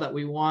file that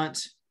we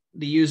want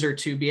the user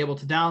to be able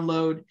to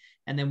download,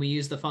 and then we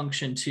use the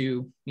function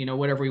to,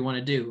 whatever we want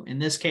to do. In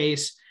this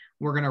case,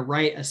 we're going to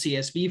write a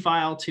CSV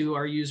file to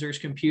our user's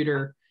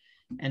computer.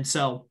 And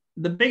so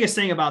the biggest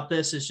thing about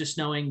this is just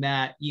knowing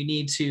that you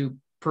need to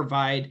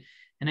provide,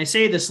 and I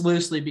say this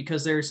loosely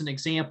because there's an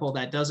example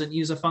that doesn't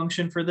use a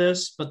function for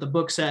this, but the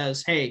book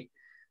says, hey,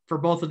 for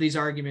both of these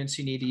arguments,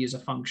 you need to use a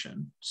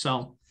function.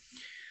 So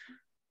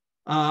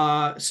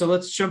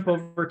let's jump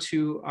over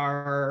to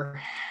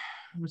our,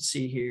 let's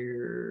see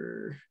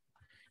here.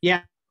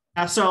 Yeah.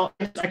 So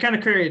I kind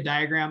of created a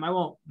diagram. I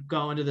won't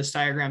go into this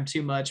diagram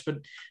too much, but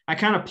I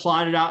kind of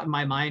plotted out in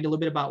my mind a little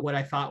bit about what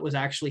I thought was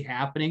actually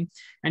happening.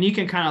 And you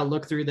can kind of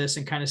look through this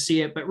and kind of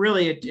see it, but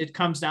really it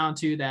comes down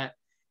to that,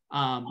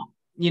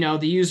 the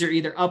user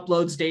either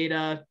uploads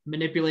data,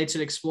 manipulates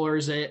it,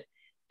 explores it,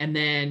 and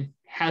then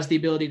has the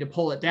ability to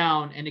pull it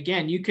down. And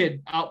again, you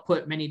could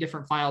output many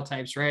different file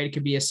types, right? It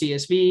could be a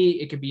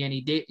CSV, it could be any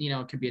date,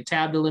 it could be a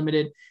tab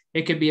delimited,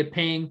 it could be a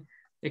ping.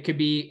 It could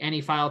be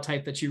any file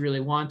type that you really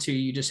want to.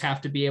 You just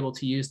have to be able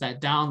to use that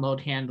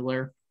download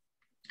handler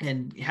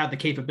and have the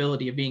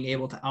capability of being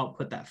able to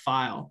output that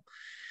file.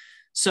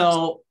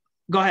 So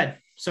go ahead.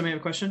 Somebody have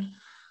a question?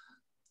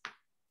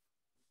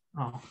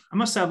 Oh, I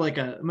must have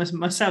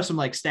must have some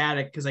like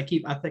static because I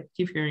keep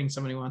hearing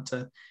somebody want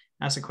to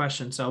ask a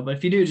question. So, but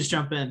if you do, just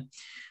jump in.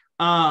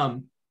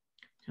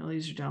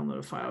 These are download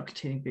a file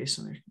containing based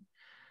on their.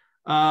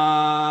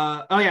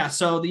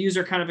 So the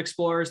user kind of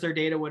explores their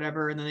data,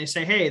 whatever, and then they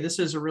say, hey, this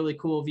is a really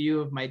cool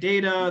view of my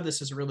data.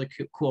 This is a really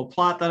cool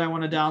plot that I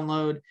want to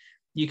download.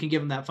 You can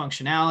give them that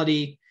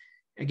functionality.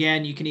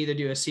 Again, you can either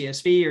do a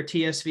CSV or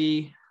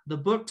TSV. The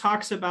book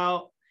talks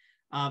about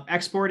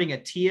exporting a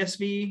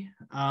TSV.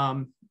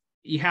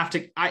 You have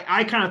to,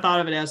 I kind of thought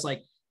of it as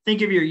like,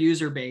 think of your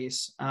user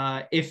base.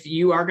 If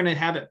you are going to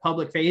have it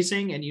public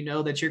facing and you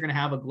know that you're going to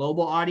have a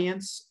global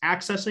audience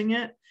accessing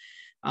it,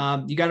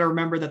 you got to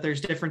remember that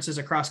there's differences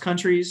across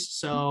countries.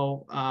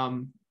 So,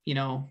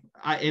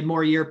 in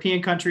more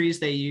European countries,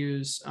 they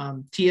use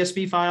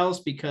TSV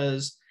files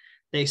because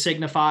they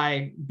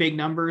signify big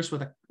numbers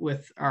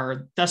with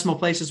our decimal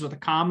places with a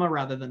comma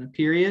rather than a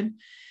period.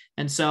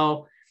 And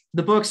so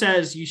the book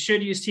says you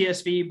should use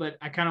TSV, but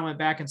I kind of went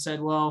back and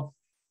said, well,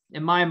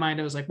 in my mind,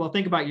 I was like, well,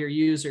 think about your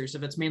users.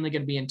 If it's mainly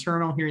going to be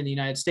internal here in the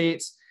United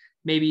States,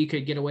 maybe you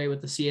could get away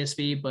with the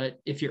CSV, but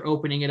if you're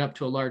opening it up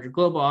to a larger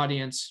global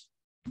audience,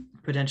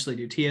 potentially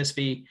do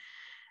TSV.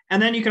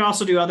 And then you can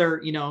also do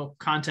other,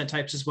 content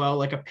types as well,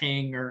 like a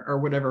ping or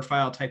whatever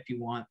file type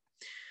you want.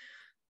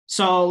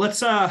 So let's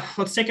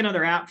take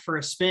another app for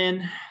a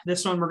spin.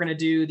 This one, we're going to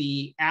do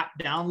the app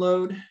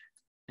download.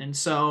 And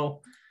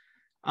so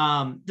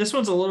this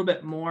one's a little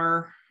bit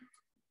more,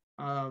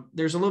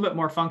 there's a little bit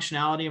more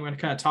functionality. I'm going to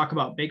kind of talk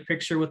about big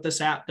picture what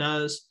this app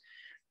does.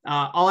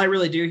 All I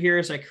really do here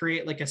is I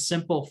create like a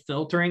simple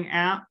filtering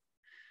app.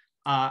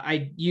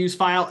 I use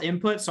file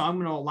input, so I'm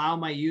going to allow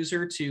my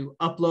user to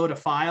upload a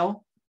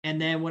file.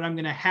 And then what I'm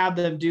going to have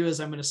them do is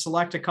I'm going to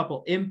select a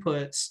couple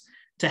inputs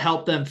to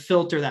help them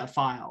filter that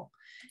file.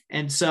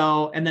 And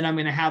then I'm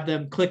going to have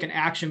them click an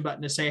action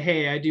button to say,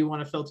 hey, I do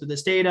want to filter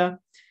this data.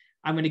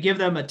 I'm going to give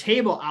them a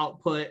table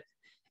output.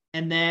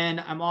 And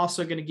then I'm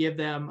also going to give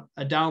them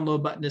a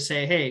download button to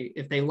say, hey,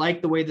 if they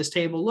like the way this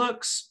table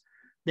looks,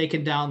 they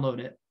can download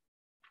it.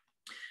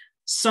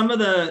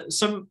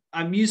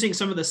 I'm using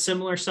some of the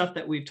similar stuff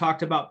that we've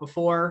talked about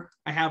before.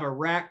 I have a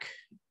rec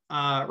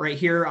right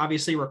here,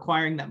 obviously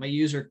requiring that my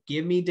user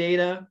give me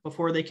data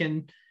before they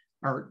can,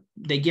 or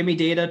they give me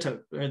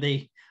data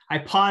I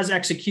pause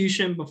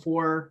execution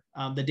before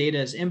the data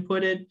is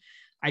inputted.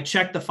 I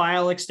check the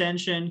file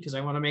extension because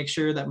I want to make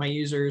sure that my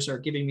users are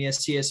giving me a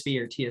CSV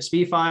or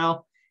TSV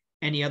file.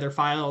 Any other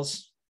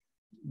files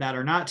that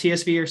are not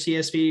TSV or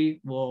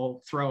CSV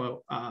will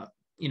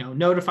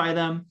notify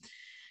them.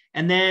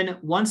 And then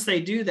once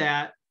they do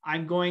that,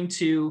 I'm going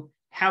to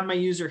have my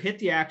user hit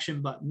the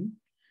action button.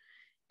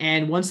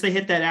 And once they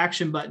hit that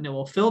action button, it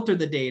will filter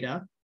the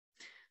data.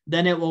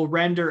 Then it will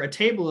render a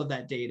table of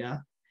that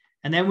data.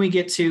 And then we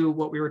get to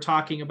what we were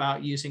talking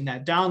about using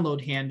that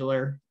download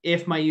handler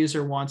if my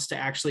user wants to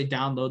actually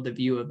download the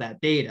view of that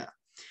data.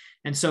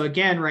 And so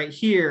again, right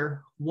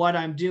here, what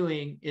I'm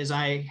doing is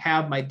I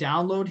have my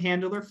download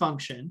handler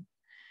function.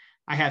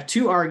 I have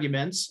two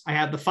arguments. I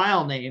have the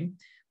file name,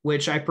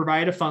 which I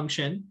provide a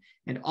function.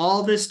 And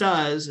all this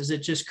does is it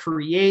just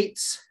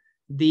creates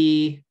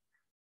the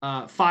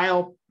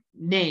file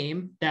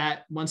name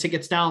that once it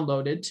gets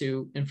downloaded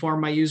to inform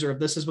my user of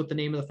this is what the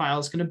name of the file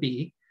is going to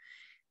be.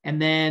 And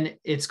then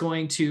it's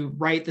going to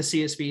write the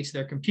CSV to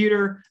their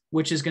computer,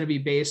 which is going to be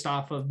based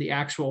off of the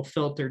actual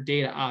filtered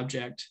data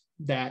object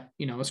that,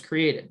 is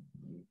created.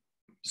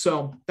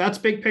 So that's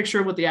big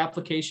picture of what the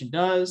application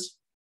does.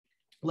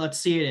 Let's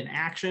see it in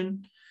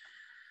action.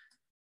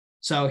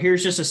 So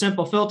here's just a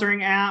simple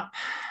filtering app.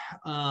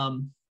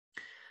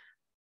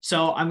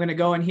 So I'm going to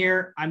go in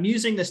here. I'm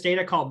using this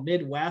data called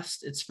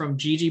Midwest. It's from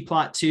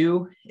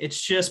ggplot2.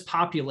 It's just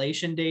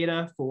population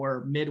data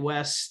for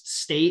Midwest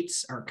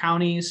states or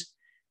counties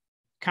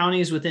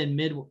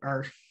within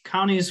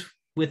counties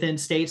within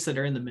states that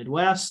are in the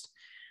Midwest.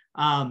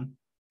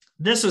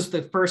 This is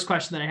the first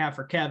question that I have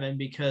for Kevin,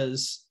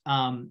 because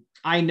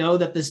I know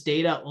that this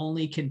data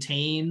only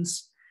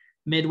contains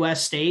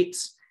Midwest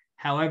states.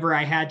 However,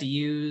 I had to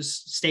use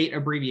state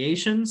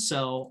abbreviations.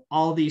 So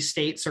all these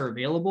states are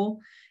available.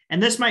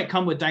 And this might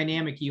come with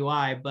dynamic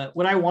UI, but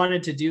what I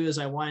wanted to do is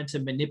I wanted to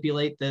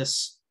manipulate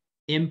this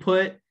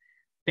input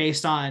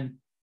based on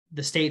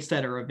the states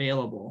that are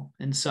available.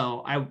 And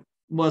so I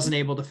wasn't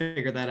able to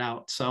figure that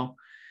out. So,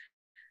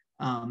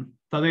 but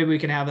maybe we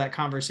can have that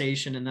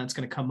conversation, and that's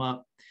going to come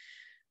up.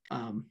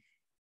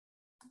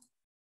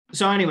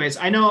 So anyways,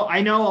 I know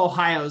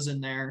Ohio's in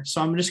there.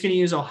 So I'm just going to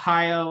use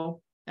Ohio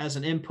as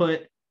an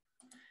input.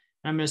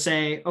 I'm going to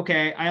say,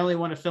 okay, I only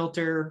want to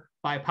filter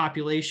by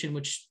population,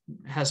 which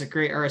has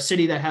a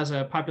city that has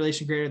a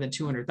population greater than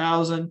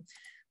 200,000.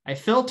 I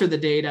filter the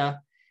data.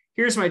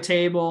 Here's my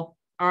table.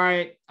 All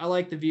right, I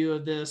like the view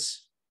of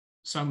this.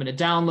 So I'm going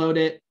to download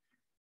it.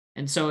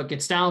 And so it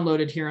gets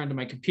downloaded here onto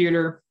my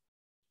computer.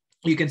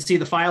 You can see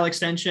the file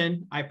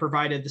extension. I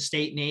provided the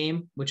state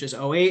name, which is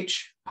OH,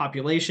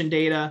 population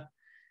data.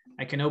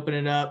 I can open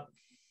it up,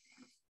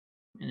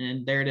 and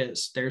then there it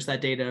is. There's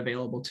that data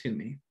available to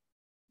me.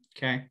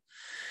 Okay.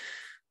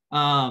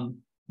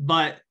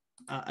 But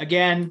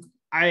again,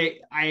 I'm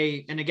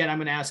going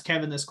to ask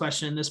Kevin this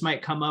question. This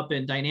might come up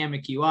in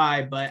dynamic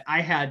UI, but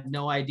I had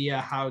no idea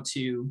how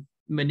to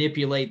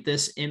manipulate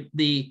this in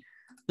the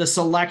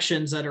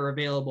selections that are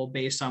available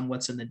based on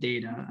what's in the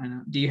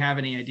data. Do you have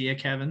any idea,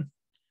 Kevin?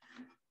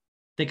 I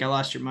think I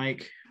lost your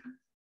mic.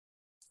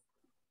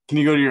 Can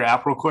you go to your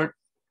app real quick?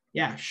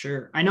 Yeah,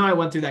 sure. I know I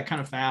went through that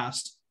kind of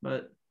fast,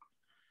 but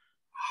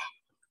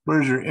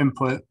where's your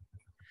input?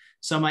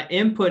 So my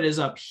input is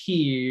up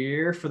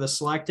here for the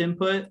select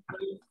input.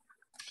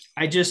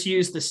 I just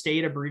use the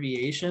state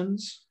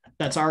abbreviations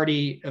that's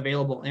already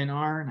available in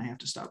R, and I have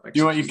to stop.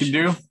 You know what you can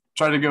do?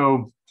 Try to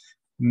go.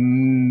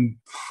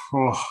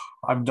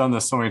 I've done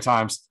this so many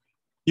times.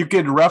 You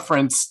could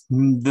reference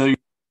the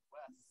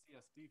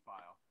CSV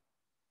file,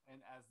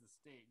 and as the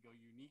state, go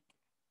unique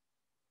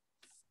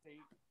state.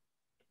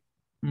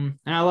 And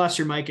I lost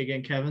your mic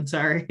again, Kevin.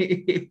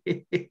 Sorry.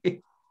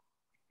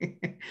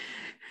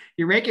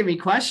 You're making me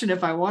question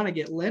if I want to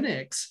get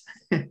Linux.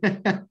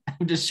 I'm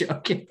just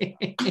joking.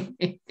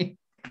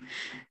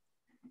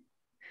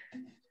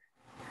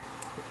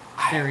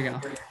 There we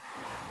go.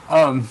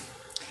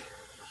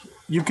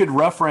 You could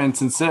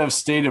reference, instead of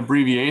state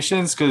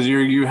abbreviations, because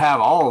you have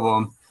all of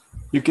them,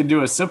 you could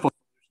do a simple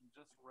solution,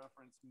 just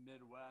reference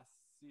Midwest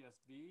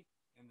CSV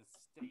and the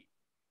state,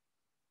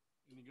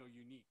 and you go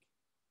unique.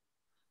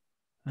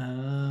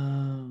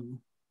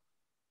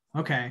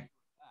 Okay.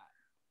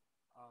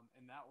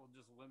 And that will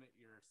just limit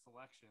your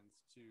selections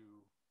to.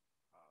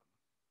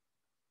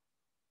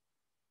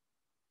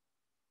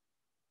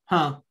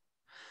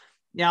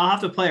 Yeah, I'll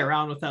have to play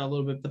around with that a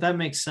little bit, but that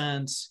makes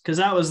sense, because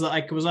that was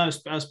like, I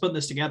was putting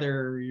this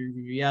together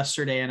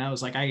yesterday, and I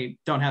was like, I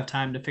don't have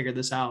time to figure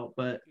this out,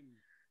 but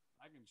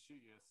I can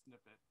shoot you a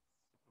snippet.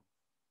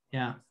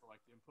 Yeah.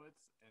 Select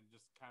inputs and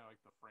just kind of like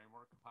the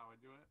framework of how I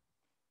do it.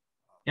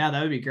 Yeah,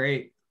 that would be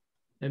great.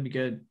 That'd be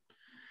good.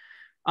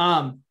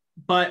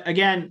 But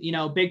again,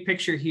 big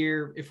picture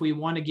here, if we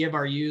want to give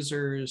our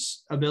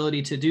users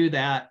ability to do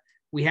that,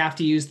 we have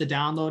to use the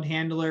download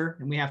handler,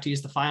 and we have to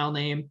use the file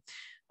name,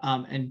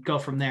 and go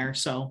from there.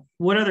 So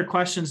what other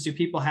questions do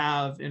people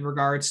have in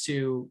regards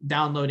to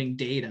downloading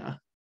data?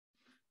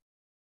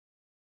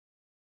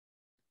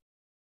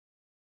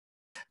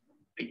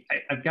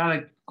 I've got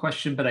a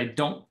question, but I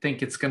don't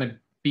think it's going to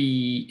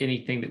be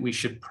anything that we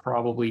should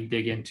probably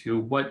dig into.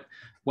 What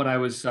I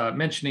was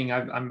mentioning,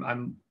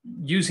 I'm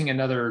using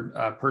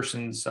another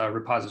person's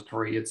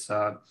repository. It's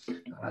the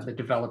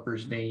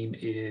developer's name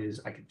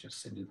is, I could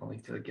just send you the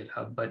link to the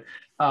GitHub, but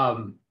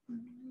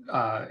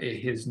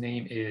his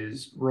name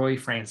is Roy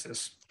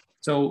Francis.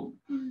 So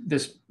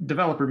this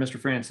developer, Mr.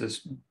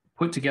 Francis,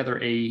 put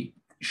together a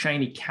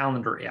Shiny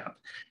calendar app.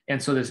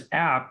 And so this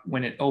app,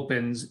 when it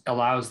opens,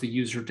 allows the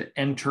user to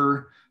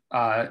enter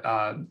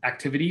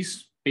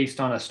activities based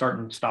on a start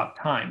and stop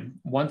time.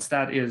 Once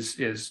that is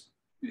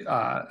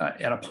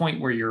at a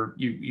point where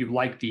you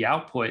like the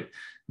output,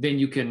 then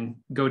you can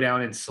go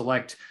down and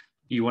select,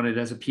 do you want it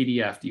as a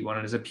PDF? Do you want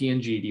it as a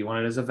PNG? Do you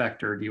want it as a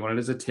vector? Do you want it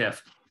as a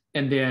TIFF?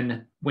 And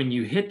then when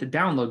you hit the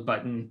download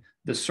button,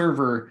 the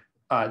server,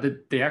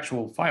 the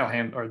actual file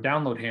or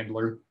download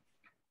handler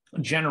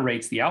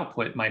generates the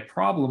output. My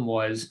problem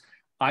was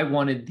I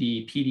wanted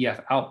the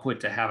PDF output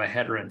to have a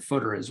header and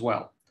footer as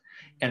well.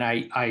 And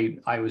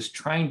I was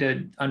trying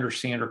to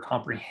understand or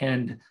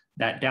comprehend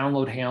that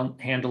download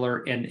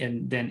handler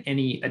and then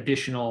any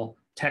additional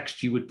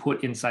text you would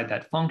put inside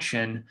that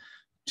function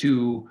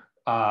to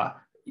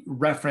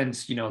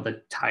reference,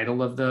 the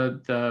title of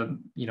the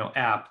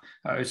app,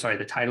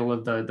 the title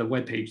of the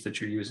web page that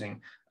you're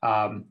using,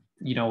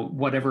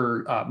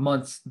 whatever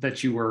months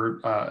that you were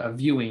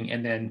viewing,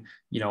 and then,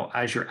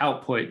 as your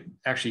output,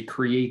 actually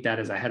create that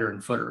as a header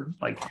and footer,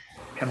 like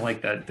kind of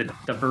like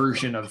the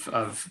version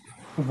of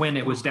when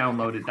it was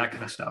downloaded, that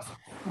kind of stuff.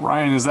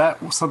 Ryan, is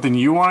that something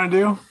you want to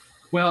do?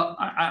 Well,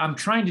 I'm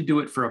trying to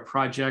do it for a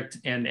project,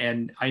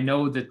 and I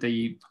know that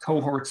the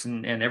cohorts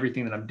and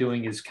everything that I'm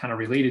doing is kind of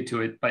related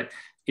to it, but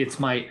it's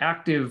my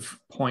active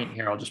point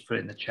here. I'll just put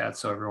it in the chat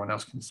so everyone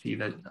else can see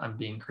that I'm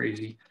being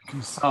crazy.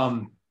 This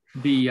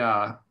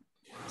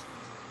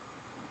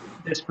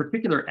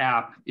particular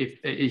app,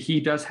 if he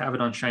does have it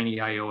on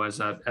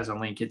mshiny02 as a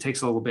link, it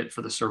takes a little bit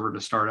for the server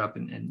to start up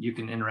and you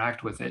can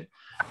interact with it.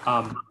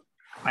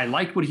 I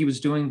liked what he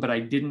was doing, but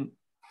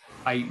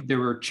there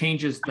were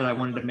changes that I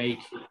wanted to make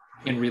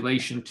in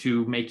relation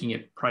to making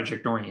it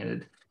project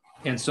oriented.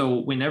 And so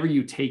whenever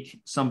you take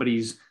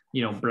somebody's,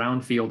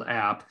 brownfield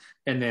app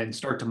and then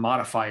start to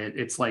modify it,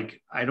 it's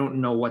like, I don't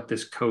know what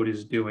this code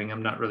is doing.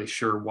 I'm not really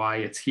sure why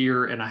it's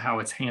here and how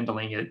it's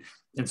handling it.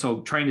 And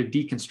so trying to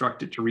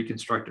deconstruct it to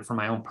reconstruct it for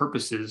my own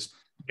purposes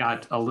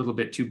got a little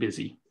bit too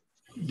busy.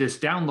 This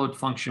download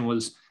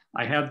function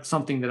I had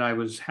something that I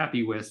was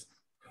happy with,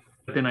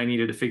 but then I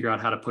needed to figure out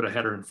how to put a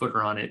header and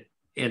footer on it.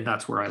 And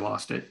that's where I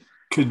lost it.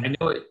 I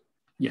know it.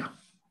 Yeah.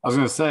 I was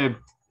going to say,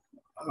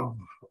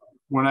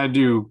 when I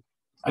do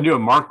a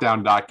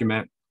markdown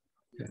document,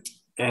 okay,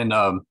 and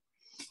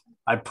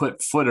I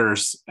put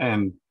footers,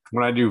 and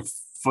when I do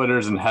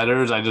footers and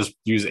headers, I just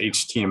use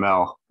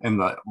HTML in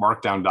the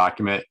markdown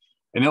document,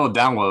 and it will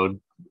download.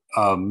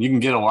 You can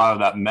get a lot of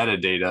that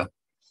metadata.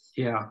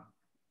 Yeah,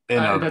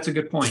 and that's a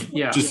good point.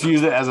 Yeah, just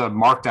use it as a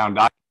markdown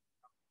document.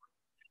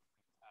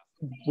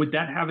 Would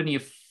that have any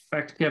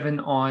effect, Kevin,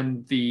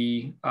 on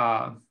the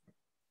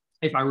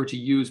if I were to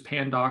use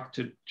Pandoc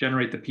to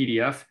generate the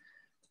PDF?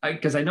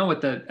 Because I know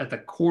at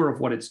the core of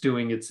what it's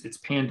doing, it's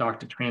Pandoc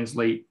to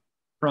translate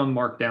from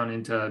Markdown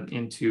into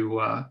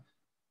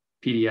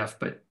PDF.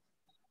 But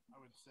I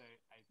would say,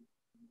 I think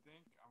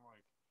I'm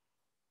like,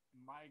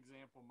 my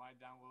example, my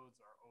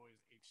downloads are always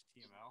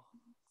HTML.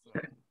 So,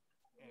 okay.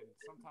 And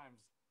sometimes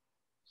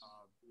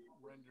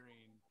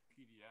rendering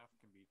PDF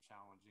can be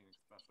challenging,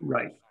 especially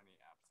right. With Shiny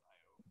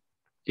Apps.io.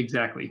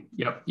 Exactly.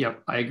 Yep.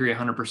 I agree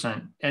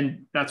 100%.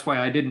 And that's why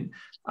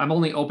I'm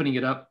only opening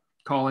it up,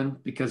 Colin,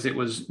 because it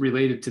was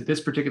related to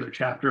this particular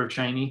chapter of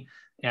Shiny,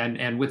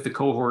 and with the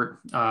cohort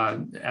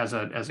as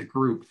a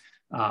group,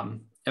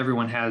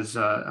 everyone has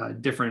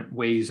different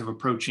ways of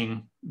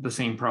approaching the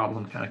same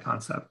problem kind of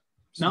concept.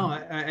 So. No,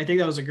 I think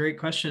that was a great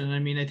question. I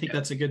mean, I think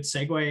that's a good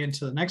segue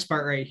into the next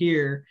part right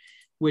here,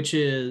 which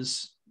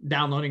is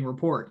downloading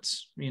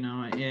reports,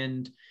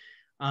 and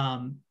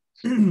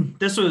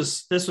this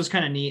was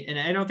kind of neat. And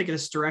I don't think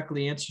this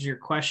directly answers your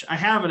question. I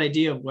have an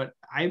idea of what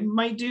I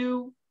might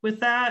do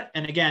with that.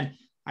 And again,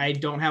 I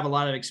don't have a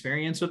lot of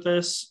experience with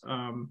this,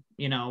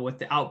 with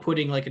the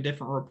outputting like a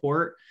different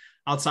report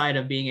outside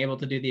of being able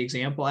to do the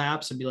example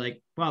apps and be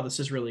like, wow, this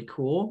is really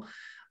cool.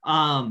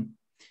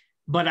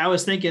 But I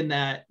was thinking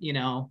that,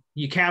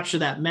 you capture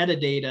that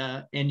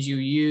metadata and you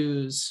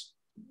use,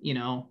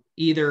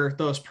 either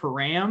those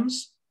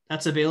params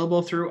that's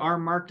available through our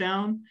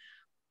Markdown,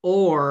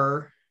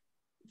 or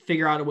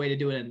figure out a way to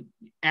do it in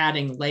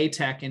adding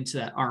LaTeX into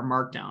that R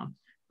Markdown.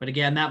 But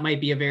again, that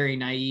might be a very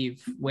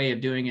naive way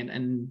of doing it.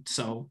 And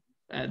so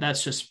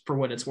that's just for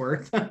what it's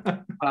worth.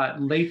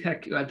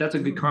 LaTeX, that's a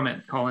good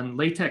comment, Colin.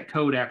 LaTeX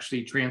code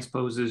actually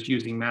transposes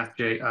using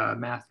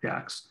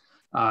MathJax.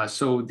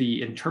 So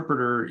the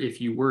interpreter, if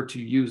you were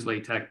to use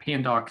LaTeX,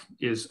 Pandoc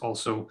is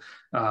also,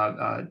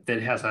 that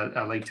has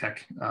a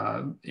LaTeX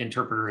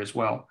interpreter as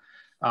well.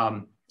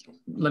 I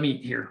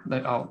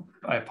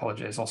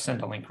apologize. I'll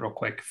send a link real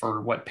quick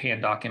for what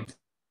Pandoc.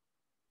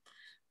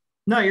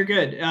 No, you're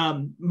good.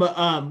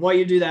 But while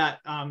you do that,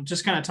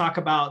 just kind of talk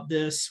about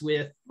this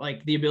with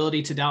like the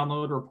ability to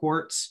download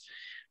reports.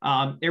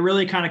 It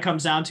really kind of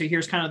comes down to,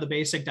 here's kind of the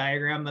basic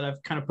diagram that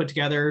I've kind of put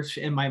together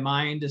in my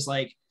mind, is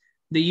like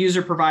the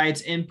user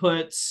provides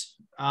inputs.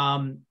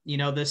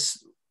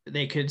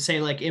 They could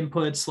say like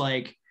inputs,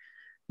 like,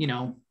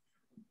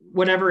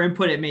 whatever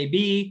input it may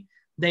be.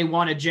 They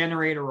want to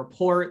generate a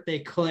report. They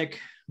click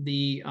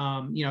the,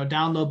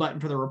 download button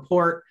for the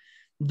report.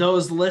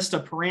 Those list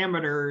of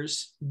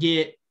parameters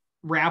get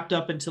wrapped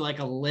up into like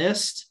a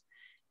list,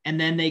 and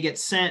then they get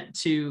sent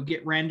to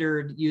get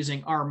rendered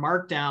using our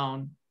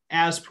Markdown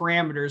as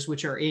parameters,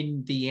 which are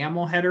in the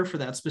YAML header for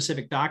that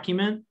specific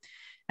document.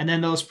 And then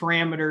those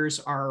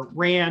parameters are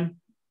ran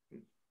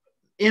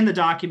in the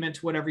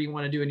document, whatever you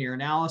want to do in your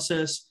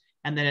analysis.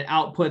 And then it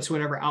outputs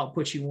whatever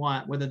output you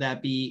want, whether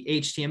that be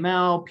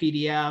HTML,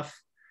 PDF,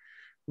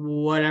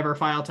 whatever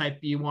file type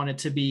you want it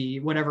to be,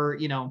 whatever,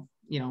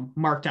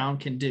 Markdown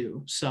can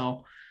do.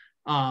 So,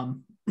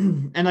 and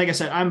like I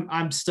said,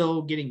 I'm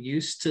still getting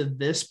used to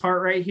this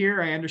part right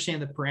here. I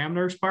understand the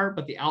parameters part,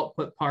 but the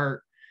output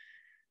part,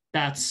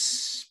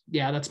 that's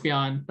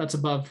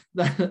above,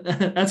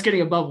 that's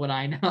getting above what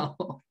I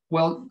know.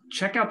 Well,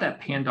 check out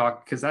that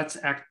Pandoc, because that's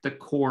at the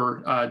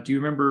core. Do you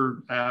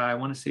remember, I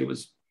want to say it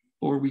was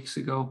 4 weeks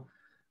ago,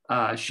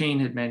 Shane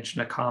had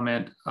mentioned a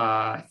comment,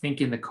 I think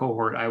in the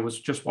cohort. I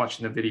was just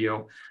watching the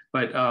video,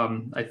 but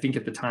I think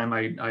at the time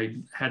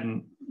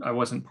I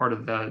wasn't part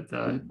of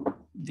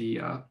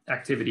the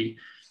activity.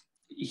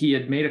 he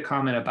had made a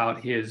comment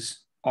about his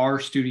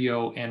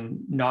RStudio and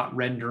not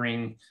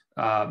rendering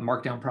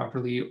Markdown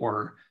properly,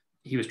 or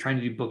he was trying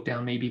to do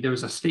Bookdown. Maybe there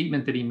was a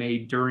statement that he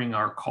made during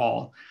our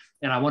call,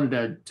 and I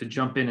wanted to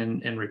jump in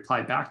and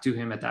reply back to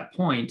him at that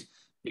point,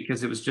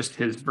 because it was just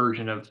his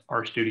version of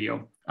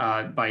RStudio.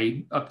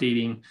 By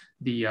updating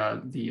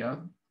the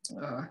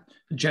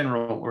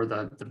general or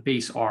the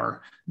base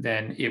R,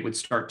 then it would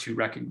start to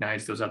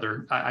recognize those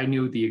other. I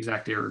knew the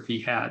exact error he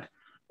had,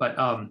 but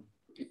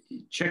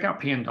check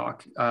out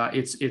Pandoc.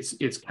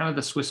 It's kind of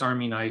the Swiss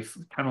Army knife,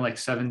 kind of like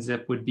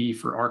 7-zip would be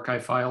for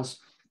archive files.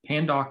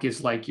 Pandoc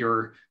is like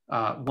your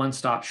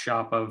one-stop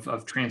shop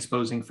of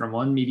transposing from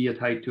one media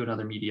type to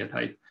another media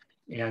type.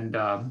 And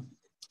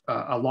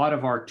a lot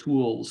of our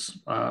tools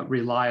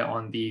rely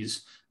on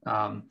these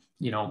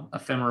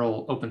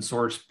ephemeral open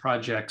source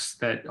projects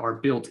that are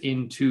built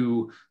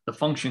into the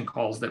function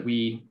calls that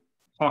we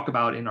talk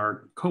about in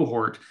our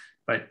cohort.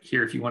 But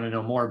here, if you want to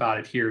know more about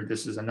it here,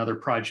 this is another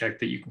project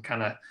that you can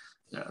kind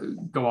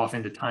of go off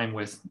into time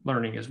with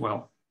learning as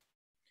well.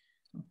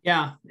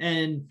 Yeah.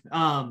 And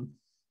I've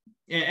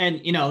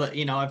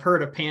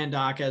heard of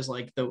Pandoc as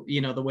like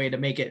the way to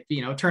make it,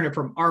 turn it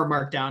from R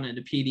Markdown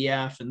into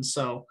PDF. And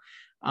so,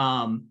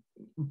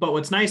 but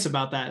what's nice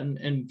about that,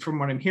 and from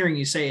what I'm hearing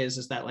you say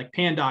is that like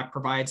Pandoc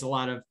provides a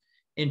lot of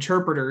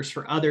interpreters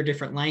for other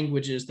different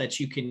languages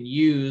that you can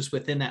use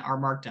within that R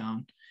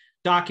Markdown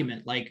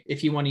document. Like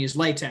if you want to use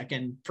LaTeX,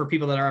 and for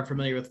people that aren't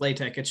familiar with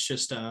LaTeX, it's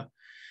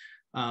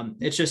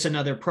just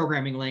another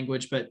programming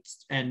language.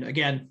 And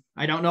again,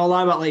 I don't know a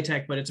lot about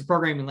LaTeX, but it's a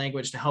programming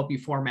language to help you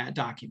format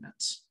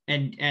documents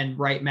and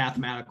write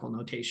mathematical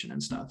notation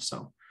and stuff.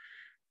 So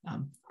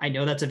I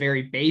know that's a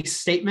very base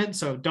statement,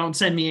 so don't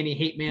send me any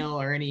hate mail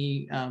or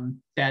any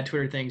bad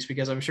Twitter things,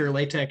 because I'm sure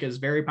LaTeX is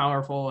very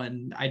powerful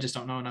and I just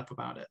don't know enough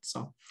about it.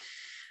 So,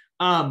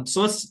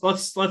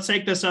 let's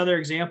take this other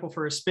example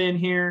for a spin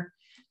here.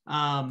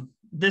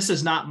 This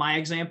is not my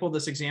example.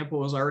 This example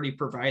was already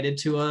provided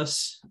to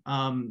us,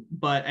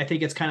 but I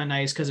think it's kind of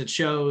nice because it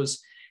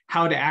shows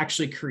how to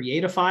actually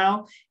create a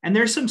file. And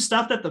there's some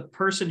stuff that the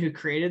person who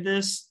created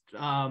this,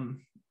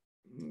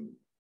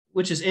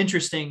 which is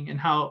interesting in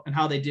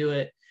how they do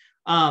it.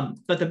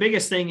 But the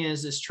biggest thing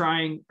is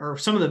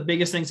some of the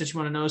biggest things that you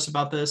want to notice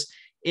about this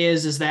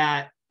is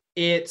that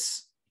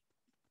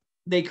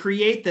they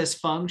create this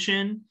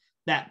function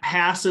that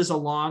passes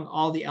along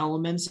all the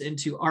elements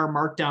into our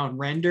Markdown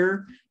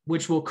render,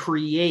 which will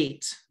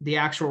create the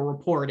actual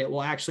report. It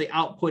will actually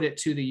output it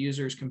to the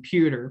user's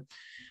computer.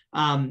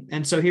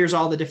 And so here's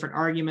all the different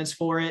arguments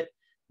for it.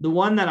 The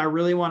one that I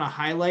really want to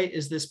highlight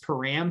is this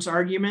params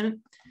argument.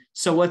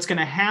 So what's going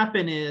to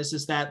happen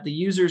is that the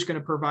user is going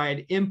to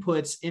provide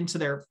inputs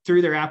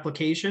through their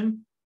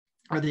application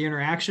or the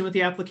interaction with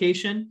the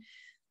application.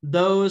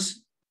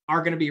 Those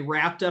are going to be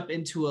wrapped up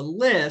into a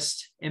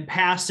list and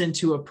passed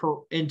into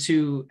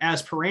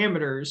as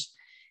parameters.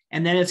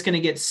 And then it's going to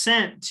get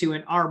sent to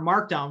an R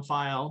Markdown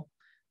file,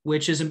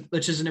 which is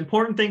an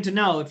important thing to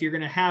know. If you're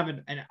going to have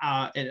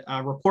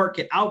a report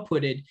get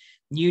outputted,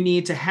 you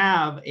need to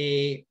have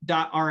a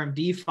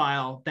 .rmd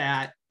file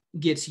that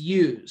gets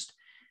used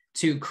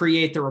to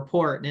create the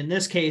report. And in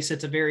this case,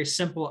 it's a very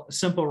simple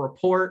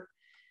report.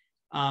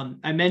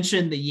 I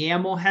mentioned the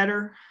YAML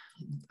header.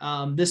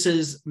 This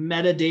is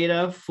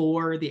metadata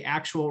for the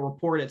actual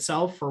report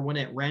itself. For when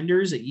it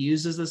renders, it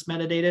uses this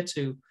metadata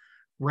to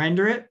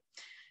render it.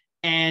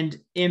 And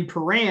in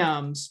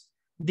params,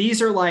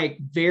 these are like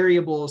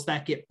variables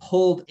that get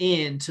pulled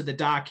into the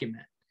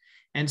document.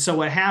 And so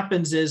what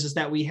happens is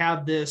that we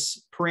have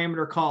this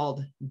parameter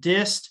called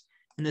dist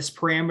and this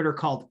parameter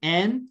called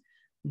n.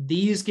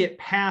 These get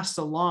passed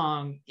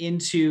along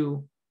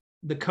into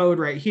the code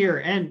right here,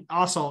 and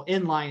also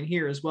inline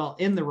here as well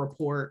in the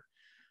report,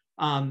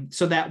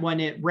 so that when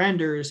it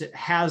renders, it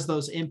has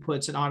those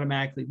inputs and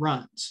automatically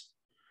runs.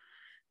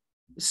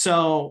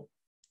 So,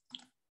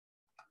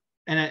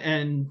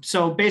 and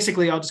so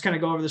basically, I'll just kind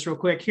of go over this real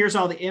quick. Here's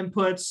all the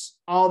inputs.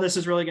 All this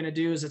is really going to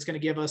do is it's going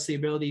to give us the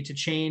ability to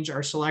change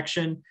our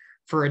selection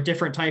for a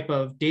different type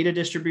of data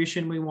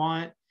distribution we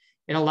want.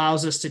 It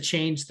allows us to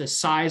change the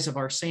size of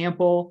our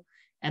sample.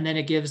 And then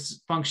it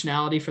gives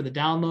functionality for the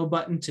download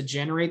button to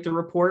generate the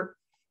report.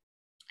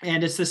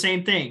 And it's the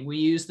same thing. We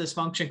use this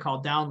function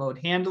called download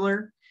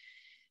handler,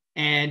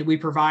 and we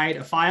provide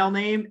a file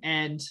name.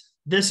 And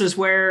this is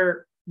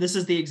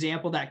the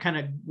example that kind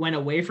of went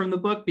away from the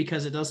book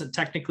because it doesn't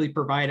technically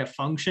provide a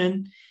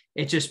function.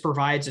 It just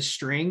provides a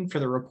string for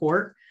the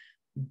report.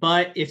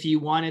 But if you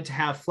wanted to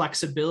have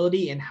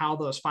flexibility in how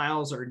those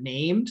files are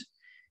named,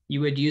 you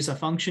would use a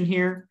function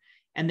here.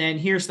 And then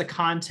here's the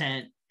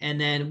content. And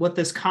then what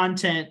this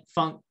content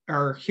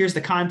here's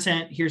the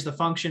content, here's the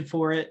function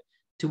for it,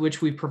 to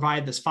which we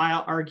provide this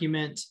file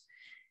argument.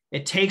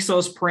 It takes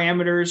those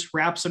parameters,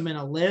 wraps them in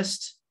a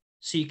list.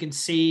 So you can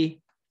see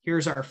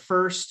here's our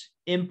first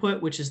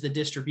input, which is the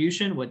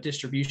distribution. What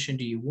distribution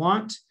do you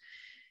want?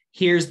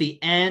 Here's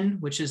the n,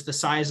 which is the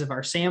size of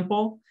our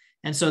sample.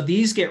 And so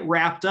these get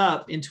wrapped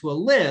up into a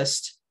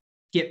list,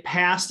 get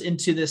passed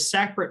into this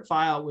separate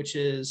file, which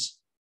is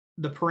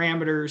the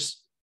parameters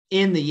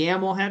in the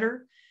YAML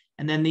header,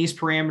 and then these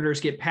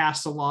parameters get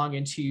passed along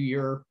into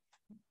your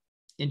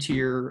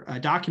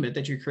document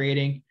that you're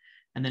creating,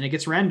 and then it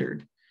gets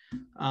rendered.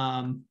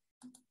 And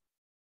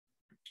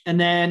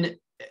then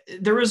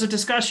there was a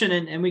discussion,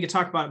 and we could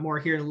talk about it more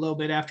here in a little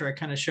bit after I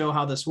kind of show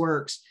how this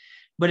works,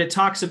 but it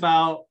talks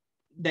about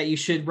that you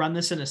should run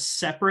this in a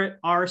separate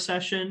R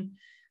session.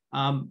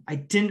 I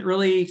didn't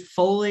really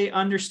fully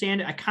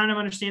understand it. I kind of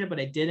understand it, but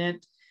I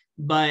didn't.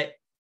 But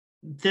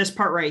this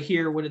part right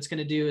here, what it's going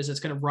to do is it's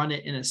going to run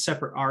it in a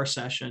separate R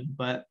session.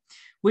 But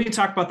we can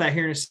talk about that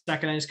here in a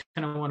second. I just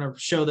kind of want to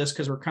show this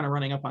because we're kind of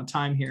running up on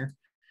time here.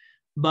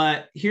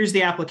 But here's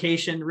the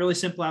application, really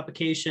simple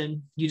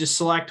application. You just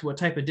select what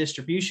type of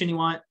distribution you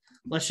want.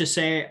 Let's just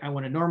say I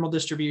want a normal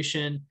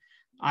distribution.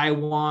 I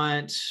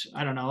want,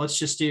 I don't know, let's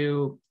just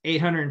do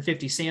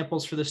 850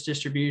 samples for this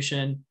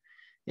distribution.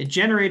 It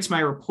generates my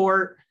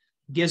report,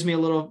 gives me a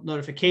little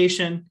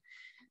notification.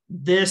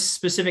 This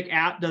specific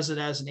app does it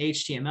as an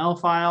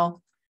HTML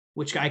file,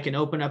 which I can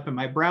open up in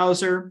my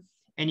browser,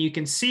 and you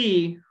can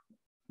see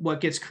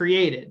what gets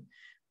created.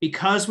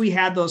 Because we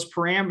had those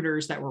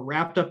parameters that were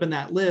wrapped up in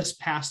that list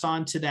passed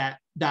on to that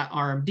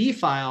RMD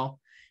file,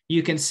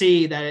 you can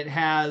see that it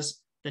has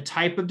the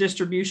type of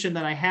distribution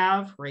that I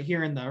have right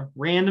here in the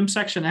random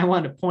section. I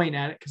wanted to point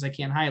at it because I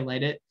can't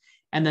highlight it.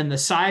 And then the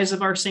size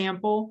of our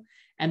sample.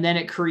 And then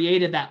it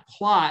created that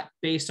plot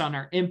based on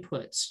our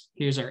inputs.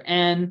 Here's our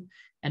N,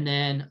 and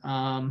then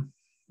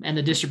and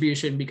the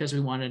distribution because we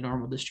wanted a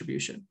normal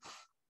distribution.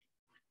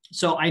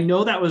 So I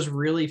know that was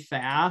really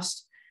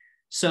fast.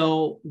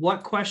 So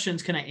what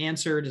questions can I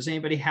answer? Does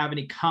anybody have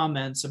any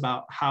comments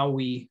about how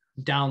we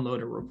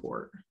download a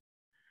report?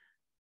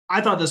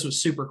 I thought this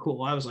was super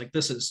cool. I was like,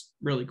 this is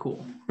really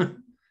cool.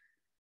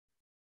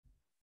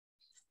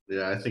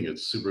 Yeah, I think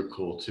it's super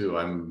cool too.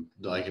 I'm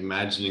like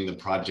imagining the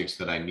projects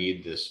that I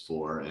need this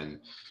for.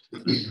 And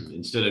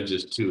instead of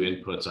just 2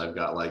 inputs, I've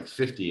got like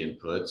 50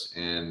 inputs.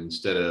 And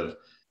instead of,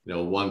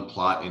 one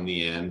plot in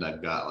the end,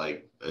 I've got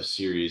like a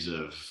series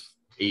of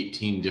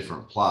 18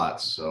 different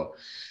plots. So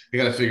I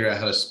got to figure out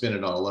how to spin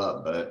it all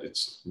up, but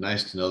it's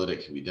nice to know that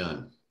it can be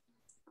done.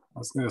 I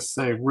was going to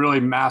say,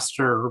 really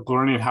master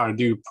learning how to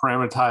do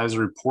parameterized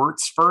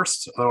reports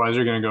first. Otherwise,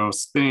 you're going to go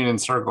spinning in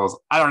circles.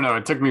 I don't know.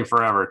 It took me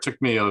forever. It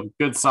took me a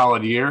good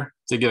solid year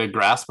to get a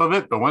grasp of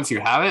it. But once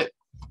you have it,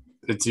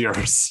 it's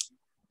yours.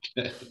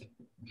 But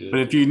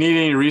if you need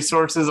any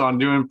resources on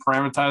doing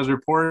parameterized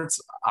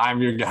reports,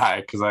 I'm your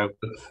guy because I've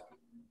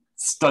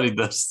studied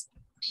this.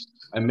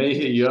 I may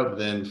hit you up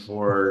then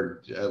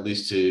for at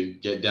least to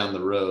get down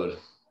the road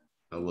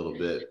a little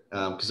bit.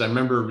 Because I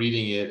remember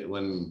reading it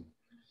when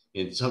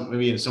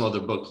maybe in some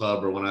other book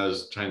club or when I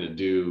was trying to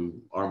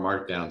do R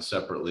Markdown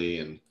separately,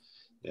 and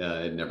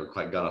it never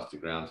quite got off the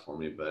ground for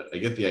me, but I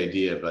get the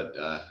idea, but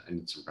I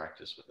need some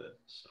practice with it.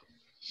 So.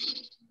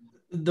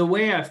 The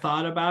way I've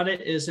thought about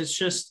it is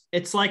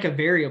it's like a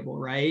variable,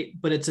 right?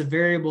 But it's a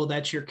variable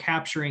that you're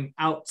capturing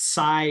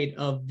outside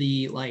of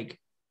the like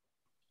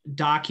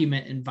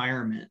document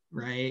environment,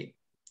 right?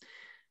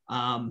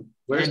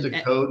 Where's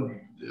the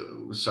code?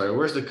 Sorry,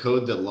 where's the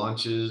code that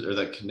launches or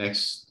that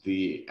connects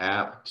the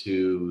app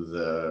to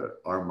the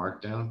R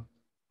Markdown?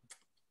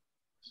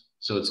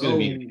 So it's going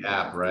to be the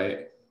app,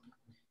 right?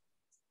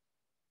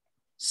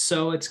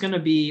 So it's going to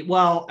be,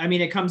 well, I mean,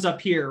 it comes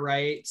up here,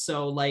 right?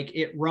 So like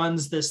it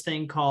runs this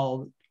thing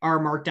called R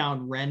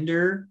Markdown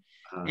render,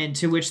 and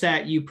to which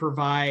that you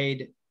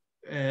provide,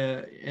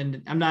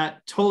 and I'm not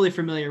totally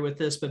familiar with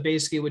this, but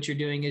basically what you're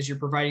doing is you're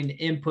providing the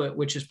input,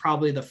 which is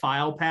probably the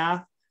file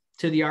path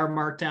to the R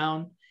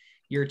Markdown.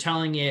 You're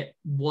telling it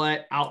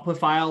what output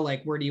file,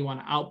 like where do you want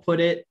to output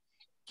it?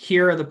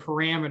 Here are the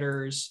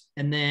parameters.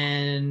 And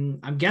then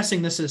I'm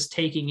guessing this is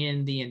taking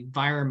in the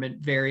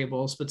environment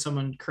variables, but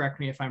someone correct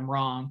me if I'm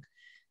wrong.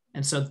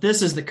 And so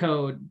this is the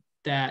code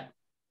that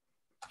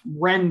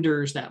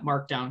renders that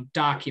Markdown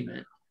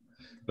document.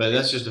 But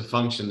that's just a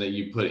function that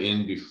you put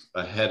in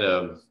ahead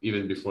of,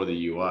 even before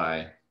the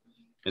UI.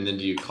 And then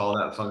do you call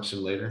that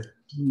function later?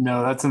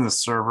 No, that's in the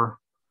server.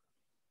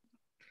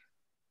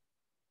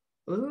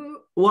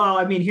 Well,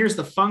 I mean, here's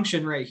the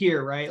function right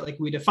here, right? Like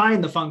we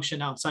define the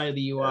function outside of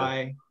the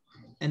UI,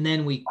 and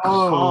then we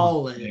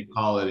call it. You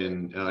call it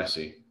in, I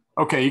see.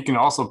 Okay, you can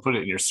also put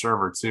it in your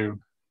server too,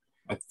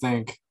 I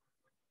think.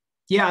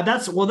 Yeah,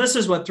 this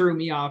is what threw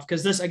me off,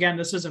 because this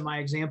isn't my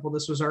example.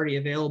 This was already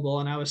available,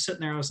 and I was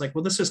sitting there, I was like,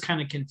 well, this is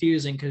kind of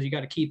confusing because you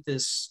got to keep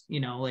this,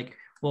 like,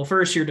 well,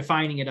 first you're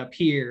defining it up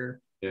here.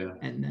 Yeah.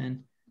 And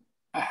then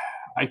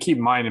I keep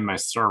mine in my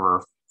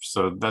server.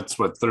 So that's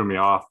what threw me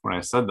off when I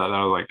said that.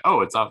 I was like,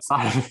 oh, it's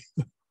outside.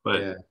 But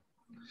yeah.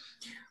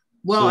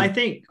 Well, I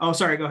think,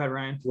 sorry, go ahead,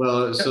 Ryan.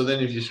 Well, so then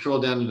if you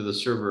scroll down into the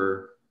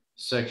server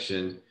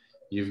section,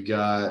 you've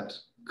got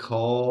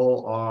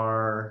call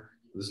R,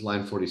 this is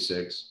line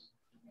 46.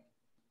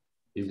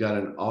 You've got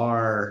an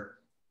R,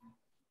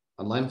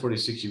 on line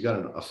 46, you've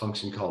got a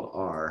function called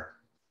R.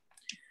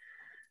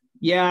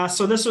 Yeah,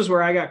 so this was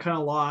where I got kind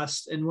of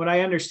lost. And what I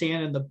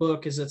understand in the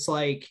book is it's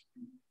like,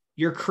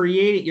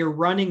 you're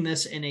running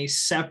this in a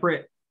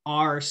separate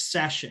R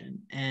session.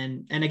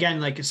 And again,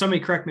 like if somebody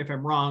correct me if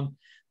I'm wrong,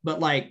 but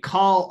like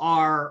call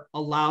R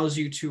allows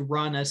you to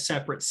run a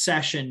separate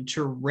session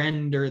to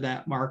render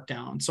that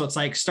markdown. So it's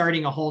like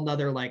starting a whole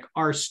nother like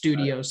R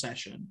studio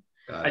session.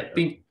 I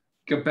think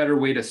a better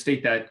way to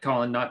state that,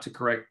 Colin, not to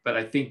correct, but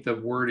I think the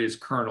word is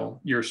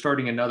kernel. You're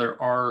starting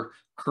another R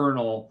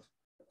kernel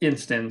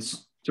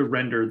instance to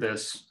render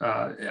this.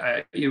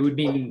 It would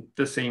mean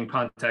the same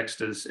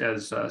context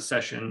as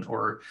session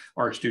or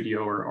R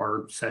studio or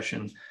R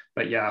session.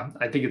 But yeah,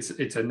 I think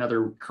it's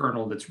another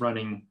kernel that's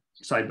running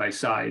side by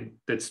side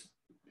that's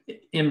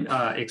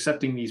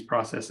accepting these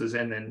processes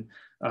and then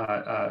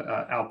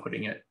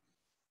outputting it.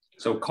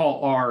 So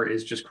call R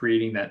is just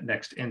creating that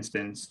next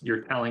instance.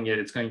 You're telling it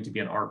it's going to be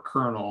an R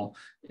kernel,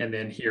 and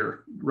then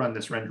here, run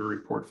this render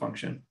report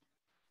function.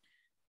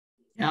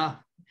 Yeah,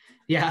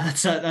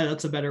 that's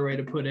a better way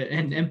to put it.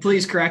 And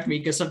please correct me,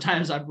 because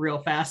sometimes I'm real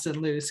fast and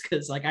loose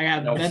because like I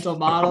have mental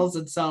models,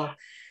 and so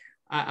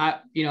I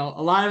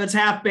a lot of it's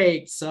half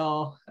baked.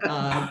 So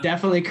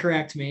definitely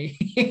correct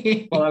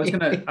me. Well, I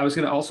was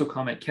gonna also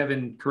comment,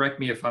 Kevin, correct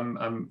me if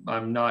I'm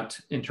not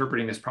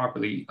interpreting this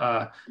properly.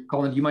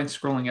 Colin, do you mind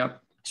scrolling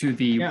up to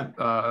the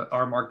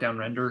R markdown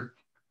render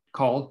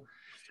call?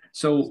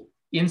 So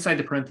inside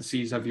the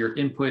parentheses of your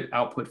input,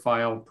 output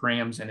file,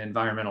 params, and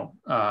environmental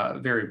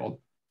variable,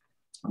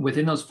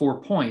 within those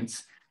 4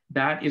 points,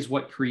 that is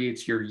what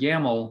creates your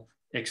YAML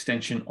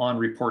extension on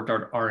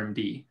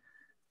report.rmd.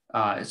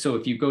 So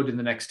if you go to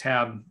the next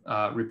tab,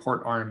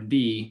 report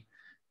RMD,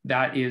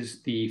 that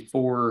is the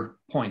 4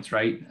 points,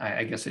 right?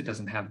 I guess it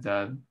doesn't have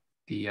the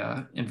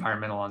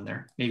environmental on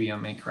there. Maybe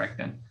I'm incorrect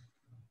then.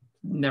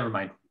 Never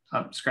mind.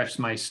 Scratch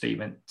my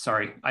statement.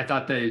 Sorry. I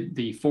thought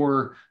the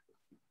 4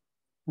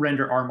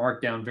 render R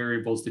markdown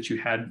variables that you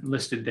had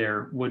listed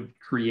there would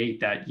create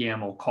that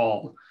YAML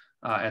call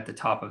at the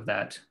top of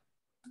that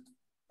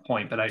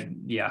point. But I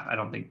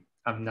don't think,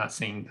 I'm not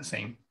seeing the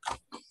same.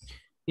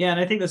 Yeah, and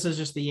I think this is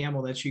just the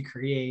YAML that you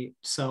create.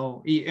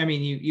 So, I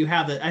mean, you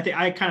have it.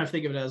 I kind of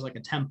think of it as like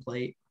a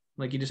template.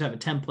 Like you just have a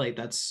template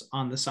that's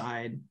on the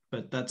side,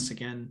 but that's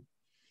again,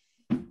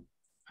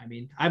 I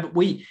mean,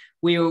 we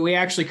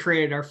actually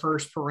created our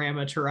first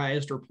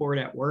parameterized report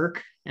at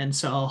work. And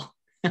so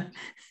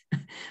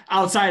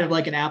outside of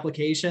like an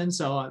application,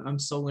 so I'm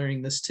still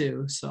learning this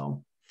too.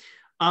 So,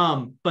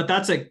 but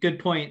that's a good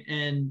point.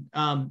 And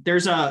I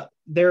saw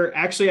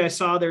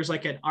there's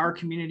like an R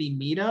community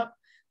meetup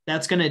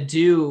that's going to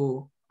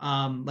do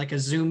like a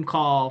Zoom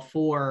call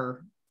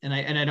for, and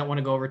I don't want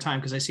to go over time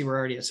because I see we're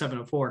already at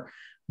 7:04,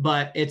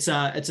 but it's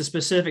a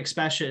specific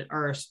session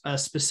or a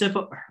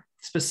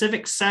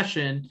specific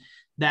session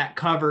that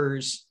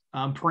covers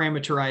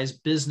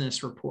parameterized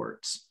business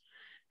reports.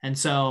 And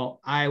so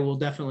I will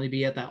definitely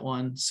be at that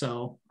one.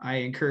 So I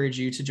encourage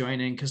you to join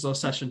in because those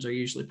sessions are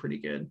usually pretty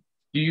good.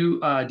 Do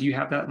you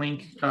have that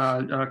link,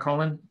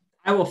 Colin?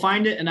 I will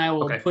find it and I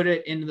will put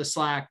it into the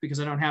Slack because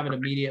I don't have it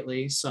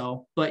immediately.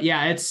 So, but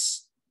yeah,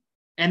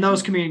 and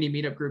those community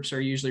meetup groups are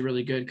usually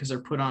really good because they're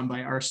put on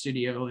by our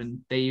studio and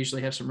they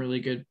usually have some really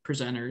good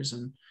presenters.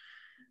 And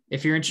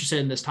if you're interested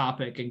in this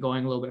topic and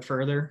going a little bit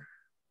further,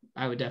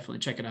 I would definitely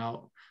check it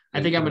out.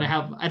 I think I'm going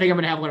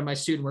to have one of my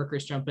student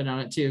workers jump in on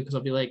it too. Cause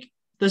I'll be like,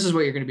 this is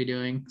what you're going to be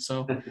doing.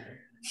 So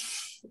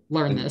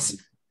learn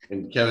this.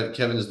 And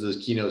Kevin is the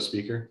keynote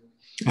speaker.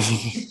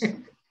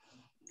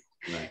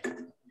 Right.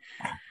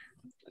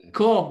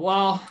 Cool.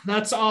 Well,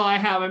 that's all I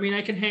have. I mean,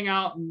 I can hang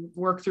out and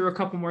work through a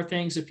couple more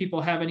things if people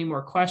have any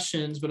more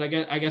questions, but I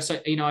guess I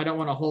don't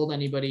want to hold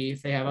anybody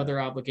if they have other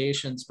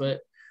obligations, but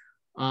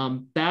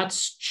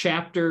that's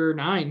chapter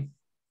 9.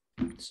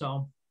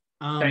 So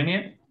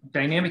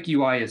dynamic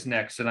UI is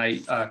next.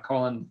 And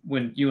Colin,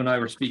 when you and I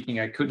were speaking,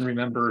 I couldn't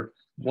remember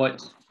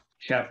what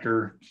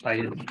chapter I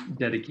had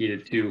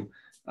dedicated to.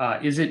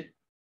 Is it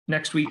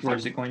next week or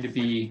is it going to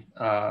be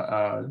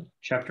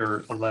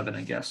chapter 11,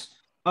 I guess?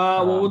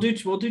 Well,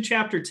 we'll do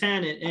chapter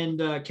 10,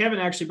 and Kevin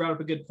actually brought up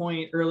a good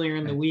point earlier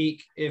in the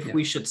week if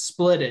we should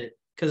split it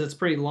because it's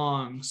pretty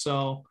long.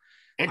 So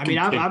it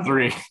can take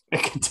 3.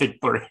 It can take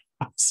 3.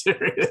 I'm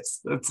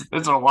serious.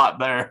 It's a lot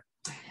there,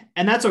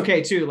 and that's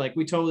okay too. Like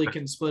we totally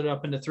can split it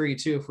up into 3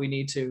 too if we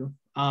need to.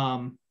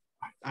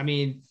 I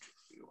mean,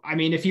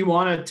 if you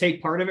want to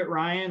take part of it,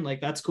 Ryan, like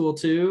that's cool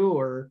too,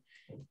 or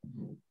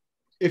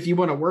if you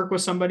want to work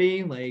with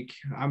somebody, like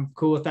I'm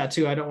cool with that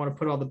too. I don't want to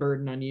put all the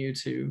burden on you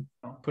to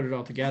put it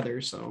all together.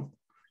 So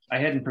I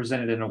hadn't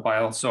presented in a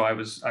while, so I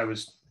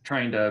was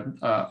trying to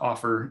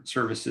offer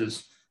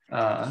services,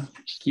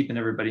 keeping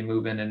everybody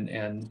moving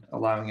and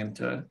allowing them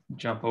to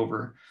jump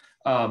over.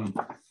 I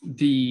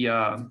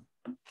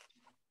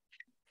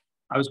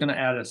was going to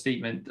add a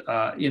statement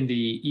in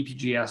the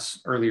EPGS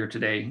earlier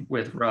today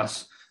with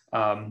Russ.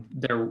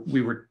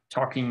 We were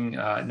talking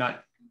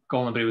not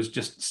Golan, but it was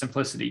just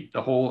simplicity.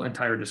 The whole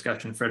entire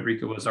discussion,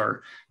 Frederica was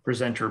our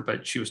presenter,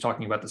 but she was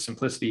talking about the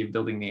simplicity of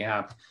building the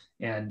app.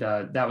 And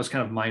that was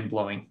kind of mind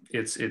blowing.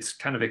 It's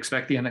kind of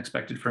expect the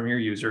unexpected from your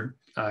user.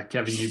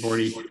 Kevin, you've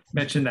already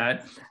mentioned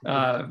that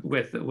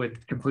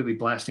with completely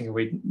blasting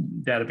away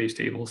database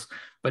tables.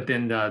 But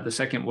then the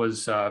second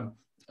was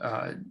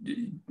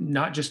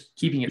not just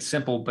keeping it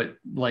simple, but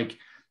like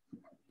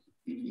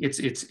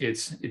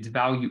it's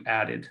value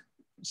added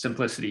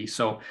simplicity.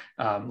 So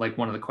like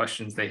one of the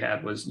questions they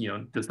had was,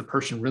 does the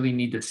person really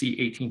need to see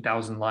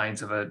 18,000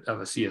 lines of a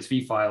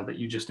CSV file that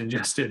you just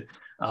ingested?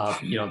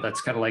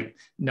 That's kind of like,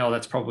 no,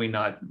 that's probably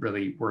not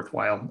really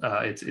worthwhile.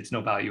 It's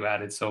no value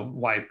added. So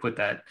why put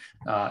that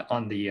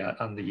on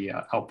the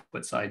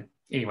output side?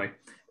 Anyway,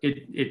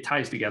 it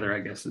ties together, I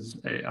guess,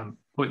 I'm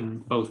putting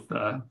both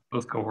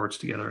cohorts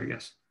together, I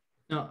guess.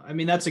 No, I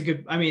mean, that's a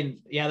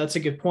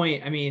good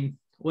point. I mean,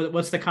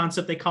 what's the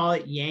concept they call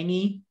it?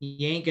 Yangy?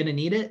 You ain't gonna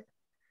need it.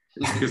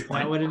 Is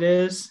that what it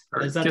is?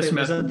 Is that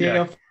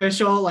the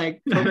official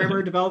like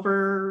programmer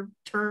developer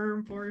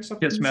term for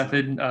something? KISS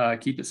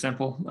method, keep it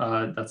simple.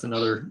 That's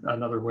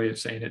another way of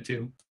saying it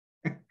too.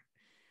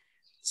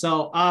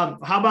 So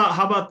how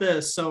about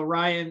this? So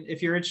Ryan,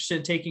 if you're interested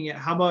in taking it,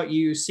 how about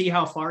you see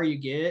how far you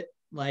get?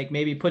 Like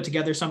maybe put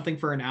together something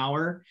for an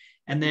hour,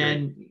 and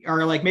then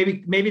or like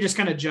maybe just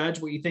kind of judge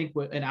what you think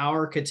an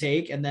hour could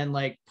take, and then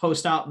like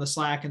post out in the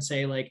Slack and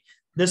say like,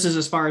 this is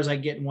as far as I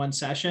get in one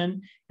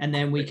session, and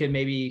then we can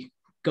maybe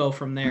go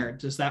from there.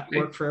 Does that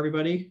work for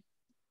everybody?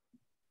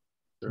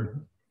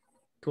 Sure.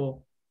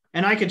 Cool.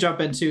 And I could jump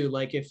in too,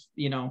 like if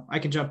I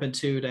can jump in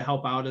too to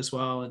help out as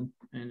well, and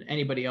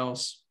anybody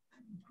else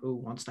who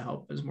wants to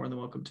help is more than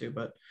welcome to.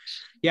 But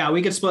yeah,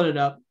 we could split it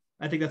up.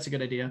 I think that's a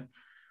good idea.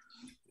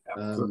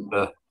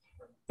 The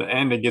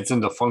end, it gets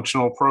into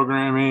functional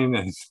programming,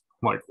 and I'm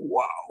like,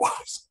 wow,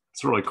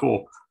 it's really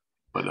cool,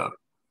 but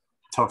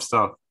tough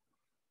stuff.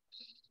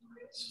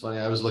 It's funny.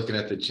 I was looking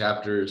at the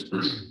chapters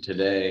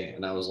today,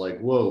 and I was like,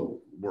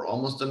 "Whoa, we're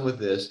almost done with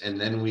this." And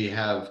then we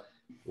have,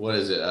 what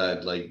is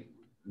it? Like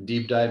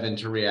deep dive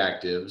into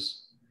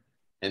reactives,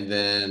 and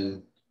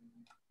then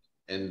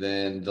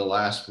the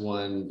last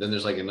one. Then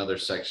there's like another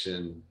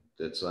section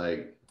that's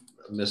like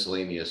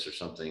miscellaneous or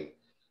something.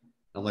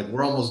 I'm like,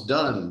 we're almost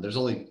done. There's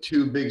only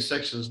 2 big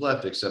sections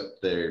left, except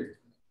they're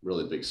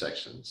really big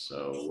sections.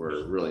 So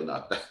we're really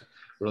not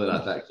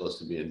that close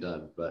to being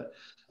done. But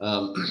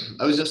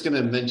I was just going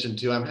to mention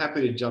too, I'm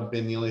happy to jump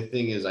in. The only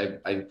thing is I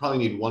probably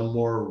need 1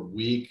 more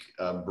week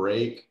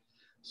break.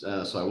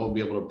 So I won't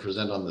be able to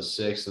present on the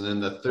 6th. And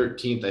then the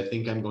 13th, I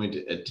think I'm going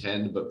to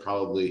attend, but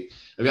probably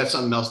I've got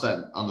something else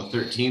that on the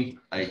 13th,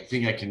 I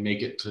think I can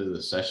make it to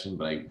the session,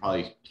 but I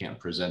probably can't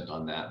present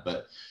on that.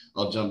 But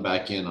I'll jump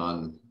back in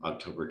on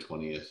October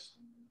 20th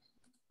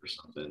or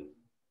something.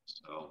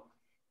 So.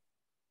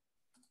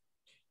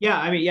 Yeah,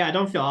 I mean, yeah, I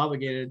don't feel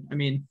obligated. I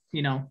mean,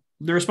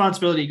 the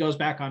responsibility goes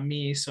back on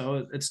me,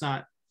 so it's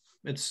not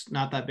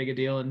that big a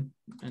deal,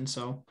 and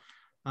so,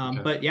 okay.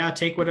 But yeah,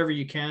 take whatever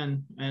you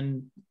can,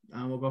 and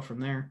we'll go from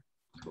there.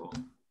 Cool.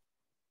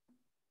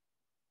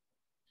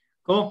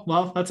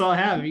 Well, that's all I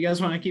have. If you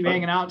guys want to keep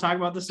hanging out and talk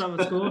about this stuff,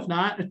 it's cool. If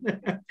not,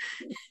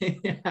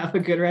 have a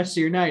good rest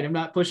of your night. I'm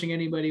not pushing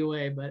anybody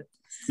away, but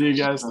see you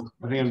guys. I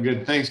think I'm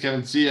good. Thanks,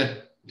 Kevin. See ya.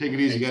 Take it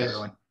easy, guys.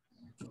 Everyone.